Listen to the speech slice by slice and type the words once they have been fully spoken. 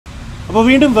അപ്പോൾ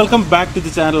വീണ്ടും welcome back to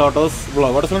the channel autos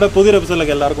vlog. ഓട്ടോസിൻ്റെ പുതിയൊരു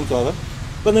എപ്പിസോഡിലേക്ക് എല്ലാവർക്കും സ്വാഗതം.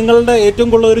 അപ്പോൾ നിങ്ങളുടെ ഏറ്റവും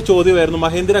കൂടുതൽ ഒരു ചോദ്യമായിരുന്നു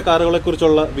മഹീന്ദ്ര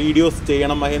കാറുകളെക്കുറിച്ചുള്ള വീഡിയോസ്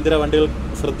ചെയ്യണം, മഹീന്ദ്ര വണ്ടികൾ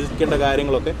ശ്രദ്ധിക്കേണ്ട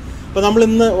കാര്യങ്ങളൊക്കെ. അപ്പോൾ നമ്മൾ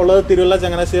ഇന്ന് ഉള്ളത് തിരുവല്ല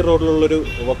ചങ്ങനാശ്ശേരി റോഡിലുള്ളൊരു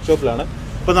വർക്ക്ഷോപ്പിലാണ്.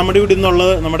 അപ്പോൾ നമ്മുടെ ഇവിടെ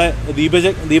ഇന്നുള്ളത് നമ്മുടെ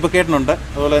ദീപക്കേട്ടനുണ്ട്,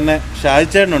 അതുപോലെ തന്നെ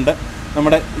ഷാജിച്ചേട്ടനുണ്ട്,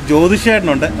 നമ്മുടെ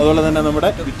ജ്യോതിഷേട്ടനുണ്ട്, അതുപോലെ തന്നെ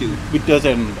നമ്മുടെ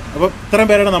വിറ്റോസേട്ടനുണ്ട്. അപ്പോൾ ഇത്രയും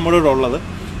പേരാണ് നമ്മുടെ ഇവിടെ ഉള്ളത്.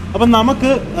 അപ്പം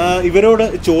നമുക്ക് ഇവരോട്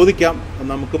ചോദിക്കാം,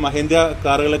 നമുക്ക് മഹീന്ദ്ര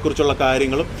കാറുകളെ കുറിച്ചുള്ള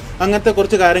കാര്യങ്ങളും അങ്ങനത്തെ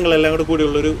കുറച്ച് കാര്യങ്ങളെല്ലാം കൂടെ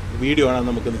കൂടിയുള്ളൊരു വീഡിയോ ആണ്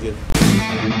നമുക്കിന്ന് ചെയ്യുന്നത്.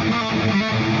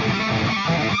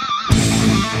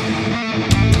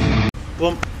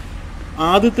 അപ്പം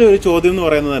ആദ്യത്തെ ഒരു ചോദ്യം എന്ന്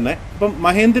പറയുന്നത് തന്നെ, ഇപ്പം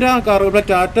മഹീന്ദ്ര കാറുകൾ, ഇപ്പം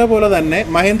ടാറ്റ പോലെ തന്നെ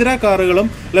മഹീന്ദ്ര കാറുകളും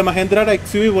അല്ലെ മഹീന്ദ്രയുടെ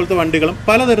XUV പോലത്തെ വണ്ടികളും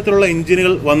പലതരത്തിലുള്ള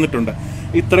എഞ്ചിനുകൾ വന്നിട്ടുണ്ട്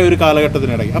ഇത്രയൊരു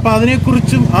കാലഘട്ടത്തിനിടയ്ക്ക്. അപ്പോൾ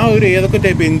അതിനെക്കുറിച്ചും ആ ഒരു ഏതൊക്കെ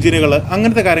ടൈപ്പ് എഞ്ചിനുകൾ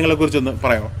അങ്ങനത്തെ കാര്യങ്ങളെക്കുറിച്ചൊന്ന്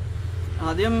പറയാമോ?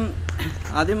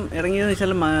 ആദ്യം ഇറങ്ങിയതെന്ന്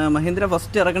വെച്ചാൽ മഹീന്ദ്ര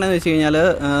ഫസ്റ്റ് ഇറക്കണമെന്ന് വെച്ച് കഴിഞ്ഞാൽ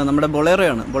നമ്മുടെ ബൊളേറോ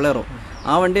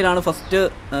ആ വണ്ടിയിലാണ് ഫസ്റ്റ്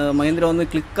മഹീന്ദ്ര ഒന്ന്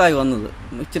ക്ലിക്കായി വന്നത്,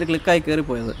 ഇച്ചിരി ക്ലിക്കായി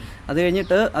കയറിപ്പോയത്. അത്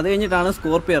കഴിഞ്ഞിട്ടാണ്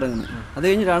സ്കോർപ്പിയോ ഇറങ്ങുന്നത്, അത്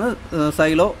കഴിഞ്ഞിട്ടാണ്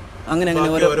സൈലോ, അങ്ങനെ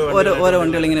ഓരോ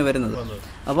വണ്ടികൾ ഇങ്ങനെ വരുന്നത്.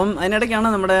 അപ്പം അതിനിടയ്ക്കാണ്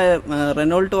നമ്മുടെ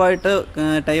റെനോൾട്ടുമായിട്ട്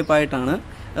ടൈപ്പായിട്ടാണ്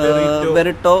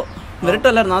വെറിട്ടോ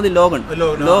അല്ലായിരുന്നു, അത്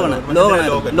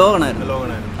ലോഗണായിരുന്നു.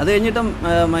 അത് കഴിഞ്ഞിട്ടും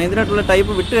മഹീന്ദ്രയായിട്ടുള്ള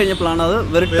ടൈപ്പ് വിട്ട് കഴിഞ്ഞപ്പോഴാണ് അത്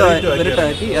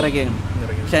വെറിട്ടാക്കി ഇറക്കിയത്.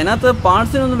 പക്ഷെ അതിനകത്ത്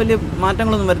പാർട്സിനൊന്നും വലിയ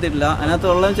മാറ്റങ്ങളൊന്നും വരുത്തിയിട്ടില്ല.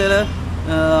 അതിനകത്തുള്ള ചില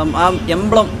ആ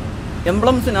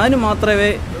എംബ്ലംസിന് അതിന് മാത്രമേ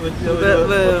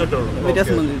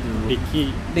വ്യത്യാസം വന്നിട്ടുള്ളൂ.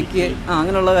 ഡിക്കി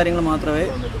അങ്ങനെയുള്ള കാര്യങ്ങൾ മാത്രമേ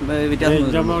വ്യത്യാസം,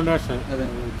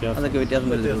 അതൊക്കെ വ്യത്യാസം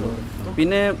വരുത്തുള്ളൂ.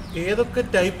 പിന്നെ ഏതൊക്കെ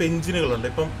ടൈപ്പ് എഞ്ചിനുകളുണ്ട്?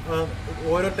 ഇപ്പം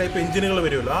ഓരോ ടൈപ്പ് എഞ്ചിനുകൾ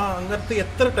വരുമല്ലോ, ആ അങ്ങനത്തെ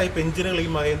എത്ര ടൈപ്പ് എഞ്ചിനുകൾ ഈ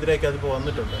മഹീന്ദ്രയ്ക്ക് അതിപ്പോൾ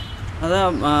വന്നിട്ടുണ്ട്? അത്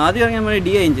ആദ്യം ഇറങ്ങിയ നമ്മുടെ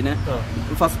DI എഞ്ചിന്.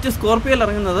 ഫസ്റ്റ് സ്കോർപ്പിയോയിൽ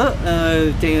ഇറങ്ങുന്നത്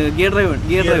ഗിയർ ഡ്രൈവ് ആണ്.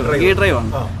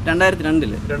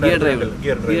 2002 ഗിയർ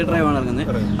ഡ്രൈവ് ആണ് ഇറങ്ങുന്നത്.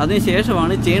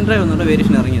 അതിനുശേഷമാണ് ചെയിൻ ഡ്രൈവ് എന്നുള്ള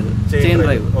വേരിയേഷൻ ഇറങ്ങിയത്. ചെയിൻ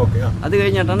ഡ്രൈവ് അത്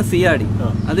കഴിഞ്ഞിട്ടാണ് CRD,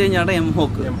 അത് കഴിഞ്ഞാണ്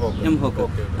എംഹോക്ക്.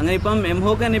 അങ്ങനെ ഇപ്പം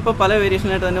എംഹോക്ക് തന്നെ ഇപ്പൊ പല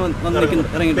വേരിയേഷനായിട്ട് തന്നെ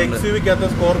ഇറങ്ങിയിട്ടുണ്ട്.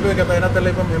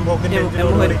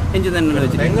 എഞ്ചിൻ തന്നെയാണ്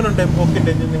വെച്ചിട്ട്.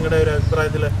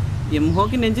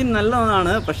 എംഹോക്കിന്റെ എഞ്ചിൻ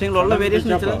നല്ലതാണ്, പക്ഷേ ഉള്ള വേരിയേഷൻ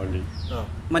വെച്ചാൽ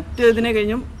മറ്റു ഇതിനെ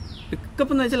കഴിഞ്ഞും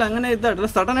പിക്കപ്പ് എന്ന് വെച്ചാൽ അങ്ങനെ ഇതായിട്ടില്ല,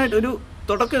 സഡനായിട്ട് ഒരു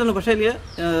തുടക്കം ഇതുണ്ട്. പക്ഷേ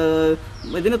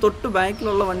ഇതിന് തൊട്ട്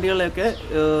ബാക്കിലുള്ള വണ്ടികളെയൊക്കെ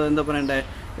എന്താ പറയണ്ടേ,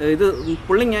 ഇത്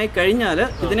പുള്ളിങ് ആയി കഴിഞ്ഞാൽ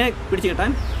ഇതിനെ പിടിച്ചു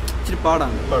കിട്ടാൻ ഇച്ചിരി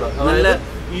പാടാണ്. നല്ല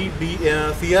ഈ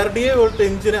CRDA പോലത്തെ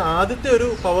എഞ്ചിന് ആദ്യത്തെ ഒരു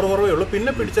പവർ കുറവേ ഉള്ളൂ,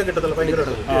 പിന്നെ പിടിച്ചാൽ കിട്ടത്തില്ല, ഭയങ്കര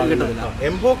കിട്ടത്തില്ല.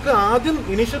 എംഹോക്ക് ആദ്യം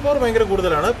ഇനീഷ്യൽ പവർ ഭയങ്കര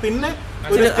കൂടുതലാണ്, പിന്നെ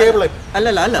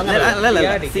അല്ലല്ല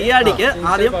CRDക്ക്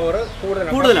ആദ്യം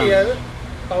കൂടുതലാണ്.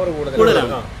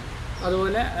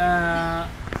 അതുപോലെ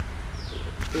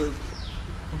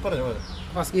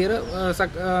ഫസ്റ്റ് ഗിയർ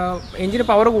എഞ്ചിന്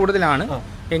പവർ കൂടുതലാണ്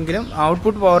എങ്കിലും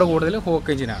ഔട്ട്പുട്ട് പവർ കൂടുതൽ ഹോക്ക്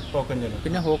എഞ്ചിനാണ്.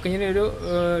 പിന്നെ ഹോക്ക് എഞ്ചിന് ഒരു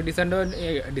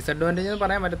ഡിസഡ്വാൻറ്റേജ് എന്ന്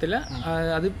പറയാൻ പറ്റത്തില്ല,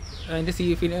 അത് അതിൻ്റെ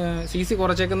CC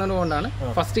കുറച്ചേക്കുന്നത് കൊണ്ടാണ്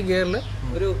ഫസ്റ്റ് ഗിയറിൽ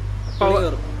ഒരു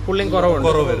പുള്ളിങ് കുറവുണ്ട്.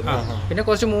 പിന്നെ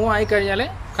കുറച്ച് മൂവ് ആയി കഴിഞ്ഞാൽ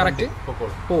കറക്റ്റ്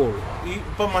പോവുള്ളൂ.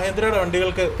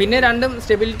 വണ്ടികൾക്ക് പിന്നെ രണ്ടും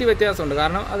സ്റ്റെബിലിറ്റി വ്യത്യാസമുണ്ട്.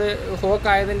 കാരണം അത് ഹോക്ക്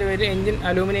ആയതിന്റെ പേര് എഞ്ചിൻ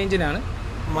അലൂമിനിയം എഞ്ചിനാണ്,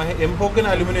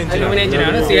 അലൂമിനിയം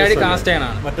എഞ്ചിനാണ്. CRD കാസ്റ്റ് ആണ്.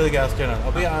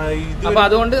 അപ്പൊ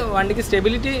അതുകൊണ്ട് വണ്ടിക്ക്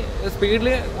സ്റ്റെബിലിറ്റി സ്പീഡിൽ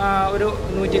ഒരു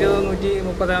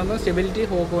 120-130 ആകുമ്പോൾ സ്റ്റെബിലിറ്റി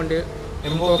ഹോക്ക് വണ്ടി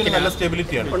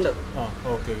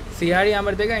CRD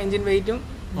ആകുമ്പോഴത്തേക്ക് എഞ്ചിൻ വെയിറ്റും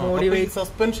ബോഡി വെയിറ്റ്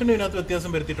സസ്പെൻഷനും ഇതിനകത്ത് വ്യത്യാസം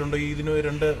വരുത്തിയിട്ടുണ്ടോ? ഇതിന്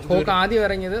രണ്ട് ഹോക്ക് ആദ്യം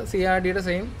ഇറങ്ങിയത് CRDയുടെ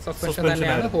സെയിം സസ്പെൻഷൻ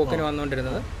തന്നെയാണ് ഹോക്കിന്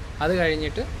വന്നുകൊണ്ടിരുന്നത്. അത്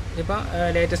കഴിഞ്ഞിട്ട് ഇപ്പം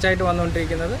ലേറ്റസ്റ്റ് ആയിട്ട്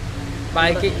വന്നുകൊണ്ടിരിക്കുന്നത്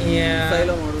ബാക്കി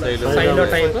സൈലോ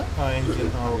ടൈപ്പ്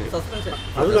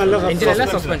എഞ്ചിനല്ല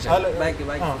സസ്പെൻഷൻ.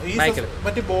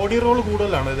 മറ്റേ ബോഡി റോൾ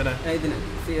കൂടുതലാണ് ഇതിന്.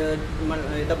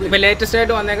 ഇപ്പൊ ലേറ്റസ്റ്റ്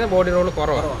ആയിട്ട് വന്നേക്കുന്നത് ബോഡി റോൾ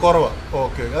കുറവാണ്.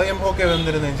 ഓക്കെ, എംഹോക്കെ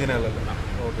വന്നിരുന്ന എഞ്ചിനല്ലല്ലോ.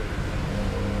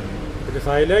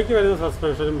 സൈലേക്ക് വരുന്ന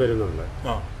സസ്പെൻഷനും വരുന്നുണ്ട്.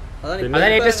 അതാ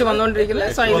ലേറ്റസ്റ്റ് വന്നുകൊണ്ടിരിക്കുന്നത്.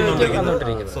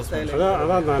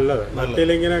 അതാ നല്ലത്,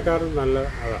 മറ്റിലിങ്ങിനെക്കാളും നല്ല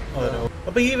അതാ.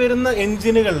 അപ്പൊ ഈ വരുന്ന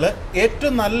എഞ്ചിനുകളിൽ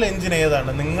ഏറ്റവും നല്ല എഞ്ചിൻ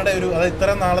ഏതാണ് നിങ്ങളുടെ ഒരു, അത് ഇത്ര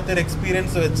നാളത്തെ ഒരു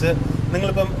എക്സ്പീരിയൻസ് വെച്ച്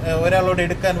നിങ്ങളിപ്പം ഒരാളോട്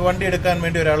വണ്ടി എടുക്കാൻ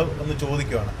വേണ്ടി ഒരാൾ ഒന്ന്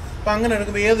ചോദിക്കുവാണ്, അപ്പൊ അങ്ങനെ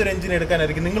എടുക്കുമ്പോൾ ഏതൊരു എഞ്ചിൻ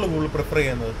എടുക്കാനായിരിക്കും നിങ്ങൾ കൂടുതൽ പ്രിഫർ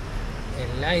ചെയ്യുന്നത്?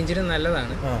 എല്ലാ എഞ്ചിനും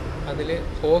നല്ലതാണ്. അതിൽ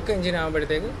ഹോക്ക് എഞ്ചിൻ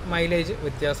ആകുമ്പോഴത്തേക്ക് മൈലേജ്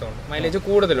വ്യത്യാസമുണ്ട്, മൈലേജ്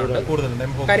കൂടുതലുണ്ട്.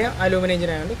 കാര്യം അലൂമിനിയം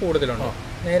എഞ്ചിൻ ആയതുകൊണ്ട് കൂടുതലുണ്ട്.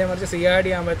 നേരെ മറിച്ച് CRD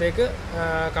ആകുമ്പോഴത്തേക്ക്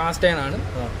കാസ്റ്റ് അയൺ ആണ്,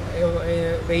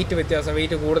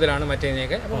 വെയിറ്റ് കൂടുതലാണ്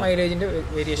മറ്റേതിനൊക്കെ. അപ്പോൾ മൈലേജിന്റെ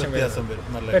വേരിയേഷൻ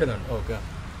വരുന്നുണ്ട്.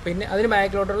 പിന്നെ അതിന്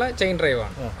ബാക്കിലോട്ടുള്ള ചെയിൻ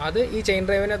ഡ്രൈവാണ്. അത് ഈ ചെയിൻ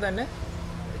ഡ്രൈവിനെ തന്നെ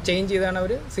ചേഞ്ച് ചെയ്താണ്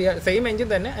അവർ, സെയിം എഞ്ചിൻ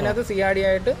തന്നെ അതിനകത്ത് CRD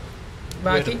ആയിട്ട്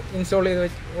ബാക്കി ഇൻസ്റ്റാൾ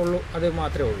ചെയ്ത് ഉള്ളൂ, അത്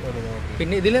മാത്രമേ ഉള്ളൂ.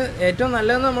 പിന്നെ ഇതിൽ ഏറ്റവും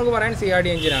നല്ലതെന്ന് നമുക്ക് പറയാൻ CRD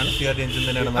എഞ്ചിനാണ്.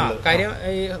 കാര്യം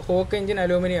ഈ ഹോക്ക് എഞ്ചിൻ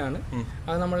അലൂമിനിയം ആണ്,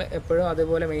 അത് നമ്മൾ എപ്പോഴും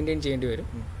അതേപോലെ മെയിൻറ്റെയിൻ ചെയ്യേണ്ടി വരും.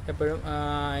 എപ്പോഴും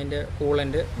അതിന്റെ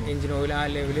കൂളന്റ്, എഞ്ചിൻ ഓയിൽ, ആ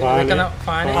ലെവല്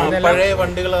ഫാന്, പഴയ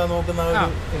വണ്ടികൾ നോക്കുന്ന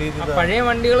പഴയ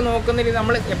വണ്ടികൾ നോക്കുന്ന രീതി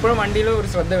നമ്മൾ എപ്പോഴും വണ്ടിയിൽ ഒരു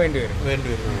ശ്രദ്ധ വേണ്ടി വരും.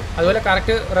 അതുപോലെ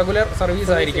കറക്റ്റ് റെഗുലർ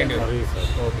സർവീസ് ആയിരിക്കേണ്ടി വരും.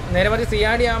 നേരെ മറിച്ച്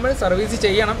CRD ആകുമ്പോൾ സർവീസ്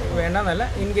ചെയ്യണം വേണ്ടെന്നല്ല,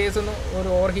 ഇൻ കേസ് ഒന്ന്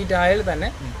ഒരു ഓവർ ഹീറ്റ് ആയാൽ തന്നെ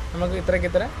നമുക്ക് ഇത്ര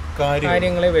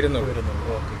കാര്യങ്ങളെ വരുന്നുള്ളൂ.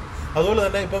 അതുപോലെ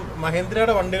തന്നെ ഇപ്പം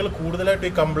മഹീന്ദ്രയുടെ വണ്ടികൾ കൂടുതലായിട്ട്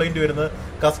ഈ കംപ്ലൈന്റ് വരുന്നത്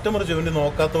കസ്റ്റമർ ജോയിന്റ്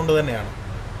നോക്കാത്തതുകൊണ്ട് തന്നെയാണ്.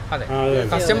 അതെ,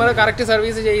 കസ്റ്റമർ കറക്റ്റ്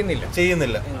സർവീസ് ചെയ്യുന്നില്ല.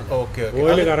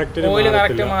 ഓയിൽ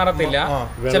കറക്റ്റ് മാറത്തില്ല.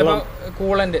 ചിലപ്പോൾ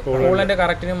കൂളന്റ്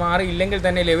കറക്റ്റിന് മാറിയില്ലെങ്കിൽ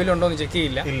തന്നെ ലെവലുണ്ടോ എന്ന് ചെക്ക്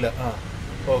ചെയ്യില്ല.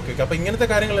 ഓക്കെ, അപ്പൊ ഇങ്ങനത്തെ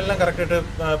കാര്യങ്ങളെല്ലാം കറക്റ്റ് ആയിട്ട്,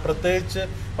 പ്രത്യേകിച്ച്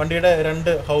വണ്ടിയുടെ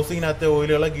 2 ഹൗസിങ്ങിനകത്തെ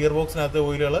ഓയിലുകൾ, ഗിയർ ബോക്സിനകത്തെ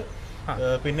ഓയിലുകൾ,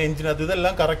 പിന്നെ എഞ്ചിനകത്ത്,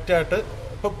 ഇതെല്ലാം കറക്റ്റ് ആയിട്ട്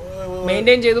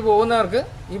മെയിൻറ്റെയിൻ ചെയ്ത് പോകുന്നവർക്ക്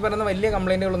ഈ പറയുന്ന വലിയ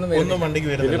കംപ്ലൈന്റുകളൊന്നും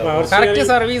വരുന്നില്ല. കറക്റ്റ്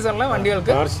സർവീസ് ഉള്ള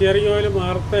വണ്ടികൾക്ക് ഓയിൽ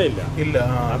മാറത്തേ ഇല്ല.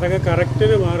 അതൊക്കെ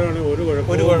കറക്റ്റിന് മാറുകയാണെങ്കിൽ ഒരു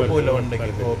കുഴപ്പമില്ല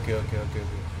വണ്ടിക്ക്.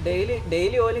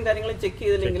 ഡെയിലി ഓയിലും കാര്യങ്ങളും ചെക്ക്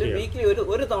ചെയ്തില്ലെങ്കിലും വീക്കിലി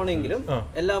ഒരു തവണയെങ്കിലും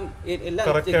എല്ലാം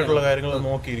കാര്യങ്ങൾ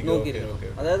നോക്കിയിരിക്കും.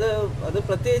 അതായത് അത്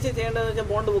പ്രത്യേകിച്ച് ചെയ്യേണ്ടതെന്ന് വെച്ചാൽ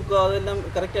ബോണ്ട് ബുക്ക്, അതെല്ലാം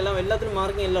കറക്റ്റ്, എല്ലാം എല്ലാത്തിനും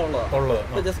മാർക്കിംഗ് എല്ലാം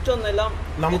ഉള്ളതാണ്. ജസ്റ്റ് ഒന്നെല്ലാം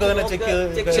നമുക്ക് തന്നെ ചെക്ക്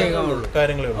ചെയ്യാനുള്ള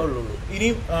കാര്യങ്ങളേ ഉള്ളൂ.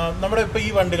 ഇനിയും നമ്മുടെ ഇപ്പൊ ഈ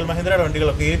വണ്ടികൾ, മഹീന്ദ്രയുടെ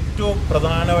വണ്ടികളൊക്കെ ഏറ്റവും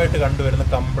പ്രധാനമായിട്ട് കണ്ടുവരുന്ന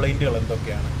കംപ്ലൈന്റുകൾ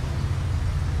എന്തൊക്കെയാണ്?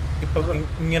 ഇപ്പൊ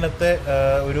ഇങ്ങനത്തെ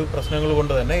ഒരു പ്രശ്നങ്ങൾ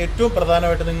കൊണ്ട് തന്നെ ഏറ്റവും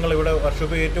പ്രധാനമായിട്ട് നിങ്ങൾ ഇവിടെ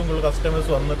വർഷോപ്പിൽ ഏറ്റവും കൂടുതൽ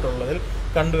കസ്റ്റമേഴ്സ് വന്നിട്ടുള്ളതിൽ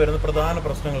കണ്ടുവരുന്ന പ്രധാന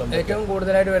പ്രശ്നങ്ങൾ ഏറ്റവും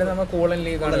കൂടുതലായിട്ട് വരുന്നത് നമ്മൾ കൂളന്റ്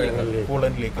ലീക്കാണ് വരുന്നത്.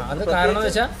 കൂളന്റ് ലീക്ക് അത്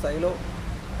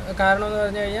കാരണം എന്ന്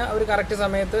പറഞ്ഞു കഴിഞ്ഞാൽ അവർ കറക്റ്റ്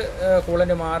സമയത്ത്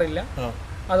കൂളന്റ് മാറില്ല.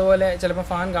 അതുപോലെ ചിലപ്പോൾ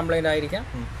ഫാൻ കംപ്ലൈന്റ് ആയിരിക്കാം.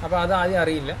 അപ്പോൾ അത് ആദ്യം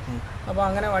അറിയില്ല. അപ്പോൾ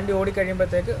അങ്ങനെ വണ്ടി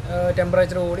ഓടിക്കഴിയുമ്പോഴത്തേക്ക്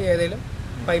ടെമ്പറേച്ചർ കൂടി ഏതെങ്കിലും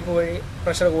പൈപ്പ് വഴി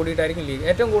പ്രഷർ കൂടിയിട്ടായിരിക്കും ലീക്ക്.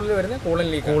 ഏറ്റവും കൂടുതൽ വരുന്നത്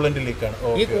കൂളന്റ് ലീക്കാണ്.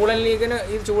 ഈ കൂളന്റ് ലീക്കിന്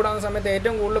ഈ ചൂടാകുന്ന സമയത്ത്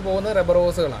ഏറ്റവും കൂടുതൽ പോകുന്നത് റബ്ബർ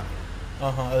ഹോസുകളാണ്.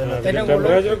 ഏറ്റവും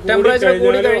കൂടുതൽ ടെമ്പറേച്ചർ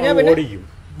കൂടി കഴിഞ്ഞാൽ പിന്നെ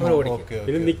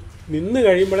ഓടിക്കും. നിന്ന്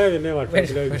കഴിയുമ്പോഴേ പിന്നെ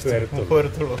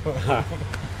വരത്തുള്ളൂ.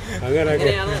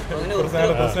 അങ്ങനെയൊക്കെ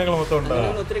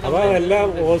അപ്പൊ എല്ലാ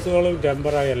ഓസുകളും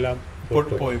ടെമ്പറായി എല്ലാം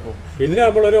പോയി. പിന്നെ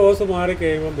നമ്മളൊരു ഓസ് മാറി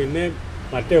കഴിയുമ്പോൾ പിന്നെ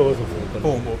മറ്റേ ഓസ്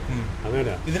പോകുമ്പോ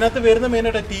അങ്ങനെ. ഇതിനകത്ത് വരുന്ന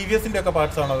മെയിനായിട്ട് TVSന്റെ ഒക്കെ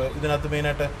പാർട്സ് ആണോ ഇതിനകത്ത്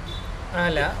മെയിനായിട്ട്?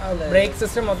 അല്ല, ബ്രേക്ക്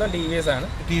സിസ്റ്റം മൊത്തം TVS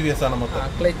ആണ് മൊത്തം.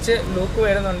 ക്ലച്ച് ലൂപ്പ്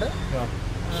വരുന്നുണ്ട്,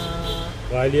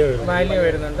 വാല്യ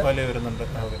വരുന്നുണ്ട്.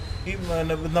 ഈ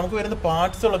നമുക്ക് വരുന്ന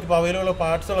പാർട്സുകളൊക്കെ, ഇപ്പൊ അവൈലബിൾ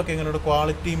പാർട്സുകളൊക്കെ എങ്ങനെയുണ്ട്?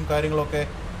 ക്വാളിറ്റിയും കാര്യങ്ങളൊക്കെ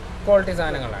ക്വാളിറ്റി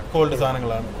സാധനങ്ങളാണ്,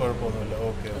 കുഴപ്പമൊന്നുമില്ല.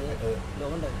 ഓക്കെ,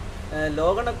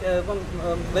 ലോഗണൊക്കെ ഇപ്പം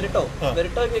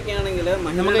വെരിട്ടോക്കൊക്കെ ആണെങ്കിൽ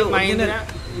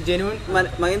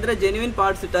മഹീന്ദ്ര ജെനുവിൻ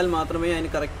പാർട്സ് ഇട്ടാൽ മാത്രമേ അതിന്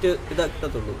കറക്റ്റ് ഇത്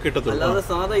കിട്ടത്തുള്ളൂ. അല്ലാതെ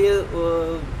സാധാ ഈ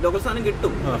ലോക്കൽ സാധനം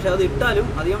കിട്ടും, പക്ഷെ അത് ഇട്ടാലും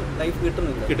അധികം ലൈഫ്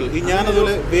കിട്ടുന്നില്ല.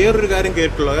 ഞാനതുപോലെ വേറൊരു കാര്യം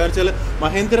കേട്ടിട്ടുള്ളൂ. കാരണം വെച്ചാൽ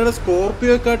മഹീന്ദ്രയുടെ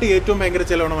സ്കോർപിയോക്കാട്ടി ഏറ്റവും ഭയങ്കര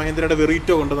ചിലവാണ് മഹീന്ദ്രയുടെ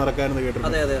വെറീറ്റോ കൊണ്ട് നടക്കാനെന്ന്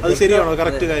കേട്ടിട്ടുണ്ട്. അത് ശരിയാണോ?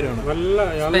 കറക്റ്റ് കാര്യമാണ്.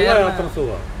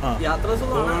 യാത്ര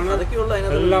സുഖമാണ്, അതൊക്കെയുള്ള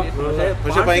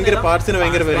പക്ഷെ ഭയങ്കര പാർട്സിന്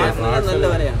ഭയങ്കര വിലയാണ്.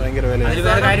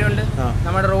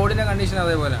 നമ്മുടെ റോഡിന്റെ കണ്ടീഷൻ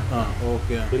അതേപോലെ.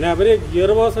 പിന്നെ അവര്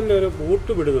ഗിയർ ബോക്സിന്റെ ഒരു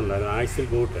ബൂട്ട് വിടുന്നുണ്ടായിരുന്നു, ആക്സിൽ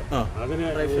ബൂട്ട്. അതിന്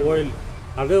ഓയിൽ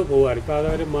അത് പോവാറ്. ഇപ്പൊ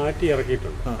അതവര് മാറ്റി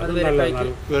ഇറക്കിയിട്ടുണ്ട്. അത് നല്ല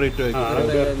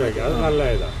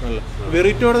ഇതാണ്.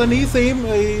 വെറിറ്റോടെ തന്നെ ഈ സെയിം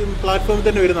ഈ പ്ലാറ്റ്ഫോമിൽ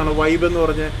തന്നെ വരുന്നതാണ് വൈബ് എന്ന്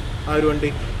പറഞ്ഞ ആ ഒരു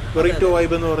വണ്ടി. വെറിറ്റോ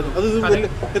വൈബ് എന്ന് പറഞ്ഞത് അത്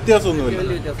വ്യത്യാസമൊന്നുമില്ല,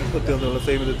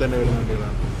 സെയിം ഇതിൽ തന്നെ വരുന്ന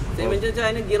വണ്ടികളാണ്.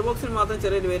 അതിന് ഗിയർ ബോക്സിൽ മാത്രം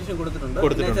ചെറിയൊരു വേരിയേഷൻ കൊടുത്തിട്ടുണ്ട്.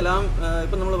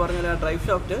 ഇപ്പൊ നമ്മൾ പറഞ്ഞ ഡ്രൈവ്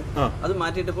ഷാഫ്റ്റ് അത്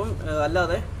മാറ്റിയിട്ട് ഇപ്പം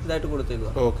അല്ലാതെ ഇതായിട്ട്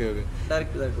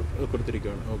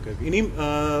കൊടുത്തിരിക്കുകയാണ്. ഇനിയും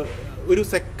ഒരു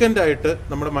സെക്കൻഡ് ആയിട്ട്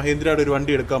നമ്മുടെ മഹീന്ദ്രയുടെ ഒരു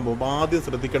വണ്ടി എടുക്കാൻ പോകുമ്പോൾ ആദ്യം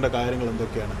ശ്രദ്ധിക്കേണ്ട കാര്യങ്ങൾ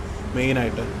എന്തൊക്കെയാണ്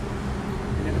മെയിനായിട്ട്?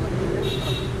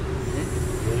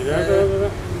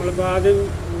 നമ്മളിപ്പോൾ ആദ്യം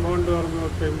കൊണ്ട് തുറന്ന്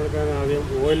കഴിയുമ്പോഴത്തേനും ആദ്യം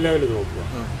ഓയിൽ ലെവൽ നോക്കുക.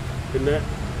 പിന്നെ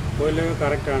ഓയിൽ ലെവൽ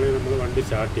കറക്റ്റ് ആണെങ്കിൽ നമ്മൾ വണ്ടി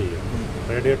സ്റ്റാർട്ട് ചെയ്യുക.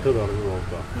 റേഡിയേറ്റർ തുറന്ന്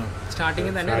നോക്കുക.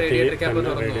 സ്റ്റാർട്ടിങ് തന്നെ റേഡിയേറ്റർ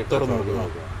തുറന്ന്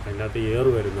നോക്കുക. അതിനകത്ത് എയർ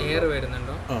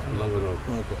വരുന്നുണ്ടോ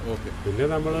നോക്കുക. പിന്നെ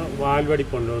നമ്മൾ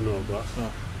വാൽവടിപ്പുണ്ടോ എന്ന് നോക്കുക.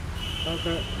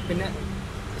 അതൊക്കെ പിന്നെ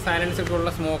സൈലൻസറിലുള്ള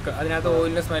സ്മോക്ക്, അതിനകത്ത്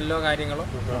ഓയിലിന്റെ സ്മെല്ലോ കാര്യങ്ങളോ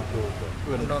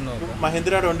ഉണ്ടോ എന്ന് നോക്കുക.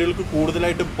 മഹീന്ദ്രയുടെ വണ്ടികൾക്ക്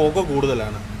കൂടുതലായിട്ട് പുക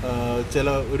കൂടുതലാണ്.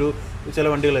 ചില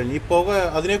വണ്ടികൾ ഈ പുക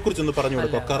അതിനെക്കുറിച്ചൊന്ന് പറഞ്ഞു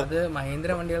കൊടുക്കാം. അത്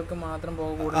മഹീന്ദ്ര വണ്ടികൾക്ക് മാത്രം പുക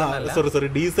കൂടുതലല്ല, സോറി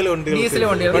ഡീസൽ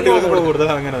വണ്ടികൾക്ക്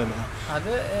കൂടുതലാണ്. അങ്ങനെ തന്നെ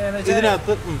അത്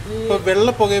ഇതിനകത്ത് ഇപ്പൊ വെള്ള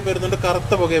പുകയും വരുന്നുണ്ട്,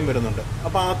 കറുത്ത പുകയും വരുന്നുണ്ട്.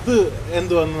 അപ്പൊ അത്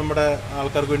എന്തുവാന്ന് നമ്മുടെ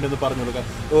ആൾക്കാർക്ക് വേണ്ടി ഒന്ന് പറഞ്ഞു കൊടുക്കാം.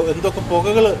 എന്തൊക്കെ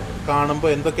പുകകൾ കാണുമ്പോൾ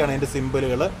എന്തൊക്കെയാണ് അതിന്റെ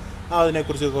സിമ്പിളുകൾ,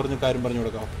 അതിനെക്കുറിച്ച് കുറച്ച് കാര്യം പറഞ്ഞു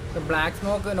കൊടുക്കാം. ബ്ലാക്ക്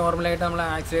സ്മോക്ക് നോർമലായിട്ട് നമ്മൾ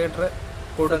ആക്സിലേറ്റർ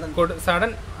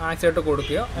സഡൻ ആക്സിലേറ്റർ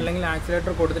കൊടുക്കുകയോ അല്ലെങ്കിൽ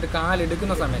ആക്സിലേറ്റർ കൊടുത്തിട്ട്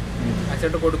കാലെടുക്കുന്ന സമയത്ത്,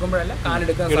 ആക്സിലേറ്റർ കൊടുക്കുമ്പോഴല്ല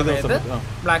കാലെടുക്കുന്ന സമയത്ത്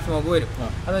ബ്ലാക്ക് സ്മോക്ക് വരും.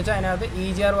 അതെന്ന് വെച്ചാൽ അതിനകത്ത്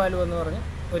EGR വാൽവ് എന്ന് പറഞ്ഞ്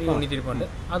ഒരു യൂണിറ്റ് ഇരിപ്പുണ്ട്,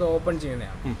 അത് ഓപ്പൺ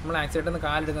ചെയ്യുന്നതാണ്. നമ്മൾ ആക്സിലേറ്ററിൽ നിന്ന്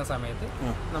കാലെടുക്കുന്ന സമയത്ത്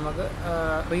നമുക്ക്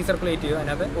റീസർക്കുലേറ്റ് ചെയ്യും.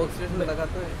 അതിനകത്ത്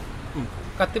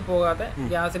കത്തിപ്പോകാത്ത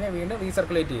ഗ്യാസിനെ വീണ്ടും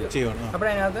റീസർക്കുലേറ്റ് ചെയ്യും.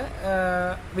 അപ്പോഴതിനകത്ത്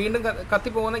വീണ്ടും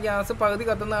കത്തിപ്പോകുന്ന ഗ്യാസ് പകുതി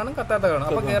കത്തുന്നതാണ്, കത്താത്ത കാണും.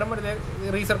 അപ്പോൾ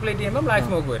കയറുമ്പോഴത്തേക്ക് റീസർക്കുലേറ്റ് ചെയ്യുമ്പോൾ ബ്ലാക്ക്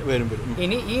സ്മോക്ക് വരും.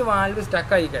 ഇനി ഈ വാൽവ്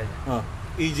സ്റ്റക്കായി കഴിഞ്ഞാൽ,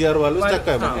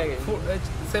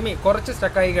 സെമി കുറച്ച്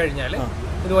സ്റ്റക്കായി കഴിഞ്ഞാൽ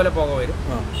ഇതുപോലെ പുക വരും.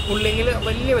 ഫുള്ളിങ്ങിൽ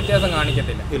വലിയ വ്യത്യാസം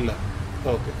കാണിക്കത്തില്ല.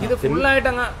 ഇത് ഫുള്ളായിട്ട്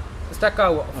അങ്ങ് സ്റ്റക്ക്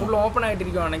ആവുക, ഫുൾ ഓപ്പൺ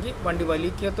ആയിട്ടിരിക്കുവാണെങ്കിൽ വണ്ടി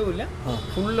വലിക്കത്തുമില്ല,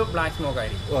 ഫുള്ള് ബ്ലാക്ക് സ്മോക്ക്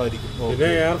ആയിരിക്കും. പിന്നെ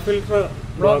എയർ ഫിൽറ്റർ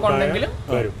ബ്ലോക്ക് ഉണ്ടെങ്കിലും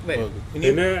വരും.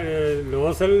 പിന്നെ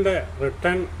നോസലിന്റെ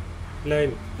റിട്ടേൺ ലൈൻ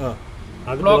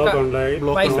അത് ബ്ലോക്ക് ഉണ്ടായി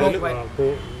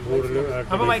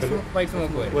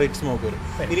വൈറ്റ് സ്മോക്ക് വരും.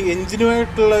 ഇനി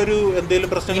എഞ്ചിനുമായിട്ടുള്ള ഒരു എന്തെങ്കിലും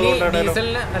പ്രശ്നങ്ങൾ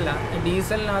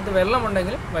ഡീസലിനകത്ത് വെള്ളം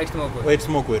ഉണ്ടെങ്കിൽ വൈറ്റ്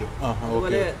സ്മോക്ക് വരും.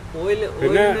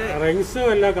 പിന്നെ റിങ്സ്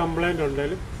വല്ല കംപ്ലൈന്റ്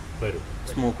ഉണ്ടെങ്കിലും വരും,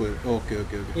 സ്മോക്ക് വരും. Okay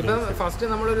okay okay. ഇപ്പം ഫസ്റ്റ്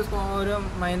നമ്മളൊരു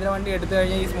മഹീന്ദ്ര വണ്ടി എടുത്തു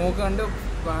കഴിഞ്ഞാൽ ഈ സ്മോക്ക് കണ്ട്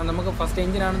നമുക്ക് ഫസ്റ്റ്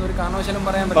എഞ്ചിൻ ആണെന്ന് ഒരു കാരണവശാലും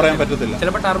പറയാൻ പറ്റത്തില്ല.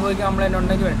 ചിലപ്പോൾ ടർബോയ്ക്ക് കംപ്ലൈന്റ്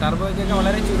ഉണ്ടെങ്കിൽ വരും. ടർബോയ്ക്കൊക്കെ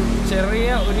വളരെ ചെറിയ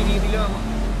ഒരു രീതിയിൽ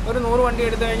ഒരു 100 വണ്ടി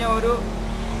എടുത്തു കഴിഞ്ഞാൽ ഒരു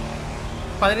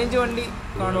 15 വണ്ടി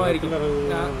കാണുമായിരിക്കും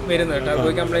വരുന്നത്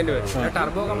ടർബോയ്ക്ക് കംപ്ലൈന്റ് വരും.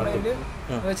 ടർബോ കംപ്ലൈന്റ്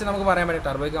വെച്ച് നമുക്ക് പറയാൻ പറ്റും,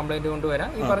 ടർബോയ്ക്ക് കംപ്ലൈന്റ് കൊണ്ട് വരാം,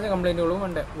 ഈ പറഞ്ഞ കംപ്ലൈന്റുകളും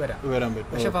വരാം.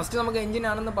 പക്ഷെ ഫസ്റ്റ് നമുക്ക് എഞ്ചിൻ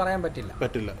ആണെന്ന് പറയാൻ പറ്റില്ല.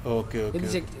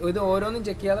 ഇത് ഓരോന്നും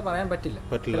ചെക്ക് ചെയ്യാതെ പറയാൻ പറ്റില്ല.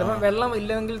 ചിലപ്പോൾ വെള്ളം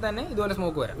ഇല്ലെങ്കിൽ തന്നെ ഇതുപോലെ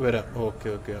സ്മോക്ക് വരാം.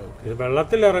 ഇത്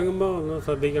വെള്ളത്തിൽ ഇറങ്ങുമ്പോൾ ഒന്ന്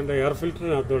ശ്രദ്ധിക്കേണ്ട, എയർ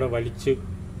ഫിൽറ്ററിനകത്തൂടെ വലിച്ച്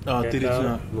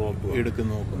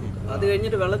അത്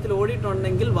കഴിഞ്ഞിട്ട് വെള്ളത്തിൽ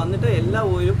ഓടിയിട്ടുണ്ടെങ്കിൽ വന്നിട്ട് എല്ലാ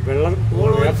ഓയിലും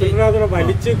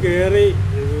വലിച്ചു കയറി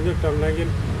ഇരുന്നിട്ടുണ്ടെങ്കിൽ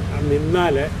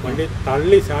നിന്നാല് വണ്ടി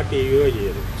തള്ളി സ്റ്റാർട്ട് ചെയ്യുകയോ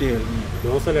ചെയ്യരുത്.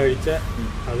 നോസലഴിച്ച്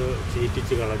അത്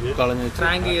ചീറ്റിച്ച് കളഞ്ഞ്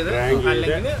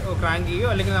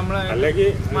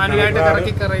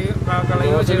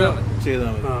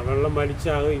വെള്ളം വലിച്ച്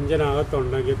അത്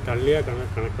ഇഞ്ചിനകത്തുണ്ടെങ്കിൽ തള്ളിയ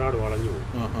കണക്കാട് വളഞ്ഞു പോകും.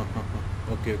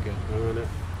 അങ്ങനെ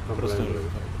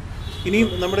ഇനി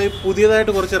നമ്മുടെ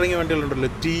പുതിയതായിട്ട് കുറച്ച് ഇറങ്ങിയ വണ്ടികളുണ്ടല്ലോ,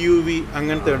 TUV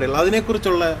അങ്ങനത്തെ വണ്ടികൾ,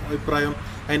 അതിനെക്കുറിച്ചുള്ള അഭിപ്രായം,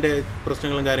 അതിന്റെ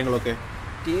പ്രശ്നങ്ങളും കാര്യങ്ങളൊക്കെ?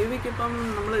 TUVക്ക് ഇപ്പം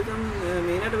നമ്മളിപ്പം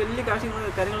മെയിനായിട്ട് വലിയ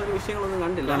കാര്യങ്ങളൊക്കെ വിഷയങ്ങളൊന്നും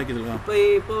കണ്ടില്ല.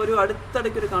 ഇപ്പോൾ ഒരു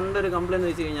അടുത്തിടയ്ക്ക് കണ്ടൊരു കംപ്ലൈന്റ്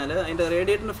വെച്ച് കഴിഞ്ഞാൽ അതിന്റെ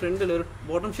റേഡിയേറ്ററിന്റെ ഫ്രണ്ടിൽ ഒരു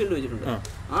ബോട്ടം ഷീൽഡ് വെച്ചിട്ടുണ്ട്.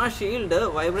 ആ ഷീൽഡ്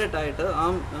വൈബ്രേറ്റ് ആയിട്ട് ആ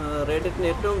റേഡിയേറ്ററിന്റെ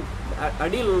ഏറ്റവും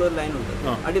അടിയിലുള്ള ഒരു ലൈനുണ്ട്,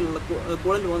 അടിയിലുള്ള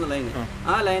കൂളന്റ് പോകുന്ന ലൈന്,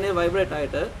 ആ ലൈന് വൈബ്രേറ്റ്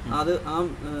ആയിട്ട് അത് ആ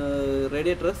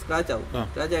റേഡിയേറ്റർ സ്ക്രാച്ച് ആവും.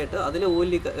 സ്ക്രാച്ച് ആയിട്ട് അതിൽ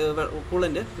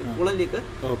കൂളന്റ് ലീക്ക്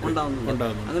ഉണ്ടാവുന്നുണ്ട്.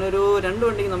 അങ്ങനെ ഒരു 2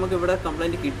 വണ്ടിക്ക് നമുക്ക് ഇവിടെ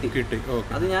കംപ്ലൈന്റ് കിട്ടി.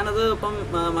 അത് ഞാനത് ഇപ്പം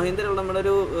മഹീന്ദ്രയുള്ള നമ്മുടെ ഒരു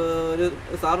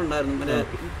സാറുണ്ടായിരുന്നു, മറ്റേ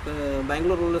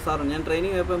ബാംഗ്ലൂരിലുള്ള സാറുണ്ട്, ഞാൻ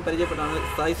ട്രെയിനിങ് പോയപ്പോൾ പരിചയപ്പെട്ടാണ്,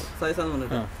 സായിസ് എന്ന്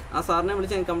പറഞ്ഞിട്ട്. ആ സാറിനെ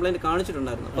വിളിച്ച് ഞാൻ കംപ്ലൈന്റ്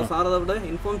കാണിച്ചിട്ടുണ്ടായിരുന്നു. അപ്പൊ സാർ അതവിടെ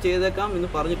ഇൻഫോം ചെയ്തേക്കാം എന്ന്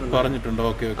പറഞ്ഞിട്ടുണ്ട്.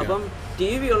 അപ്പം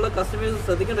TV ഉള്ള കസ്റ്റമേഴ്സ്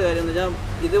ശ്രദ്ധിക്കേണ്ട കാര്യം എന്ന് വെച്ചാൽ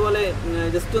ഇതുപോലെ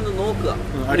ജസ്റ്റ് ഒന്ന് നോക്കുക,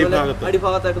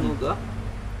 അടിഭാഗത്തായിട്ട് നോക്കുക.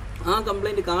 ആ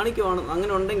കംപ്ലൈന്റ് കാണിക്കുവാണ്,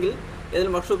 അങ്ങനെ ഉണ്ടെങ്കിൽ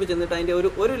ഏതെങ്കിലും വർക്ക്ഷോപ്പിൽ ചെന്നിട്ട് അതിന്റെ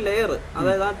ഒരു ലെയർ,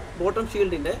 അതായത് ആ ബോട്ടം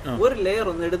ഷീൽഡിന്റെ ഒരു ലെയർ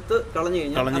ഒന്ന് എടുത്ത് കളഞ്ഞു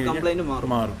കഴിഞ്ഞാൽ ആ കംപ്ലൈന്റ്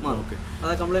മാറും.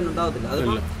 അത് കംപ്ലൈന്റ് ഉണ്ടാവത്തില്ല.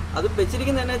 അത്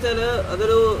വെച്ചിരിക്കുന്ന എന്നു വെച്ചാല്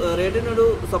അതൊരു റേഡിയോനൊരു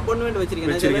സപ്പോർട്ടിന് വേണ്ടി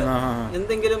വെച്ചിരിക്കുന്നത്,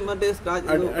 എന്തെങ്കിലും മറ്റേ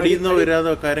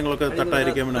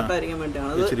തട്ടായിരിക്കാൻ വേണ്ടിയാണ്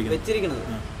അത് വെച്ചിരിക്കുന്നത്.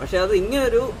 പക്ഷെ അത് ഇങ്ങനെ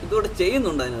ഒരു ഇതോടെ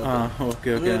ചെയ്യുന്നുണ്ട്,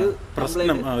 അതിനകത്ത് അങ്ങനെ ഒരു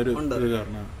കംപ്ലൈന്റ് ഉണ്ട്.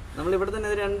 നമ്മളിവിടെ തന്നെ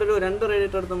രണ്ട്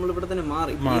റേഡിയേറ്റർ എടുത്ത് നമ്മൾ ഇവിടെ തന്നെ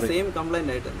മാറി സെയിം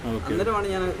കംപ്ലൈന്റ് ആയിട്ട്. അന്നേരമാണ്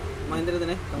ഞാൻ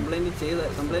മഹീന്ദ്രത്തിനെ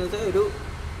കംപ്ലൈന്റ് ഒരു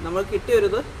നമ്മൾ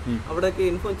കിട്ടിയൊരിത് അവിടെയൊക്കെ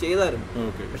ഇൻഫോം ചെയ്തായിരുന്നു.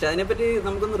 പക്ഷെ അതിനെപ്പറ്റി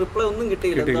നമുക്കൊന്നും റിപ്ലൈ ഒന്നും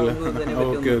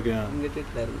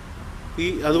കിട്ടിയിട്ടില്ലായിരുന്നു. ഈ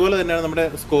അതുപോലെ തന്നെയാണ് നമ്മുടെ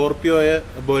സ്കോർപിയോയെ,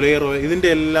 ബൊലേറോ, ഇതിന്റെ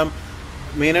എല്ലാം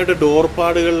മെയിനായിട്ട് ഡോർ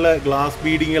പാടുകളിലെ ഗ്ലാസ്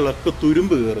ബീഡിങ്ങുകളൊക്കെ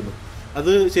തുരുമ്പ് കയറുന്നു.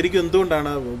 അത് ശരിക്കും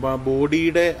എന്തുകൊണ്ടാണ്?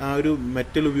 ബോഡിയുടെ ആ ഒരു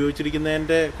മെറ്റൽ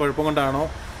ഉപയോഗിച്ചിരിക്കുന്നതിന്റെ കുഴപ്പം കൊണ്ടാണോ,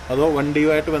 അതോ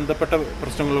വണ്ടിയുമായിട്ട് ബന്ധപ്പെട്ട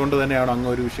പ്രശ്നങ്ങൾ കൊണ്ട് തന്നെയാണോ അങ്ങ്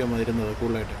ഒരു വിഷയം വരുന്നത്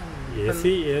കൂടുതലായിട്ട്?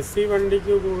 AC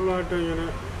വണ്ടിക്ക് കൂടുതലായിട്ട് ഇങ്ങനെ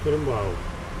തുരുമ്പാവും.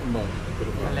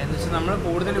 അല്ല, എന്ന് വെച്ചാൽ നമ്മൾ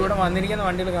കൂടുതൽ ഇവിടെ വന്നിരിക്കുന്ന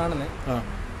വണ്ടികൾ കാണുന്നത്,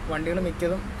 വണ്ടികൾ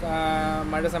മിക്കതും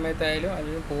മഴ സമയത്തായാലും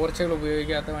അല്ലെങ്കിൽ പോർച്ചുകൾ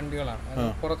ഉപയോഗിക്കാത്ത വണ്ടികളാണ്.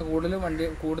 പുറത്ത് കൂടുതലും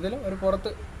ഒരു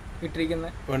പുറത്ത് ഇട്ടിരിക്കുന്ന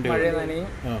മഴ നനയും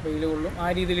വെയിൽ കൊള്ളും ആ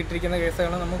രീതിയിൽ ഇട്ടിരിക്കുന്ന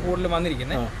കേസുകളാണ് നമ്മൾ കൂടുതൽ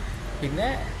വന്നിരിക്കുന്നത്. പിന്നെ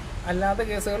അല്ലാത്ത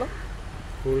കേസുകളും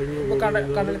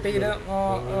കടൽ തീരെ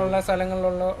ഉള്ള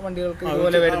സ്ഥലങ്ങളിലുള്ള വണ്ടികൾക്ക്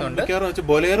ഇതുപോലെ വരുന്നുണ്ട്.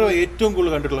 ബൊലേറോ ഏറ്റവും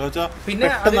കൂടുതൽ കണ്ടിട്ടുള്ളത്. പിന്നെ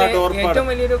ഏറ്റവും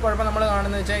വലിയൊരു കുഴപ്പം നമ്മൾ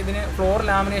കാണുന്നത് വെച്ചാൽ ഇതിന് ഫ്ലോർ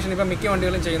ലാമിനേഷൻ ഇപ്പൊ മിക്ക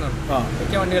വണ്ടികളും ചെയ്യുന്നുണ്ട്.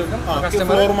 മിക്ക വണ്ടികൾക്കും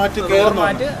കസ്റ്റമർ ഫ്ലോർ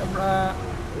മാറ്റ്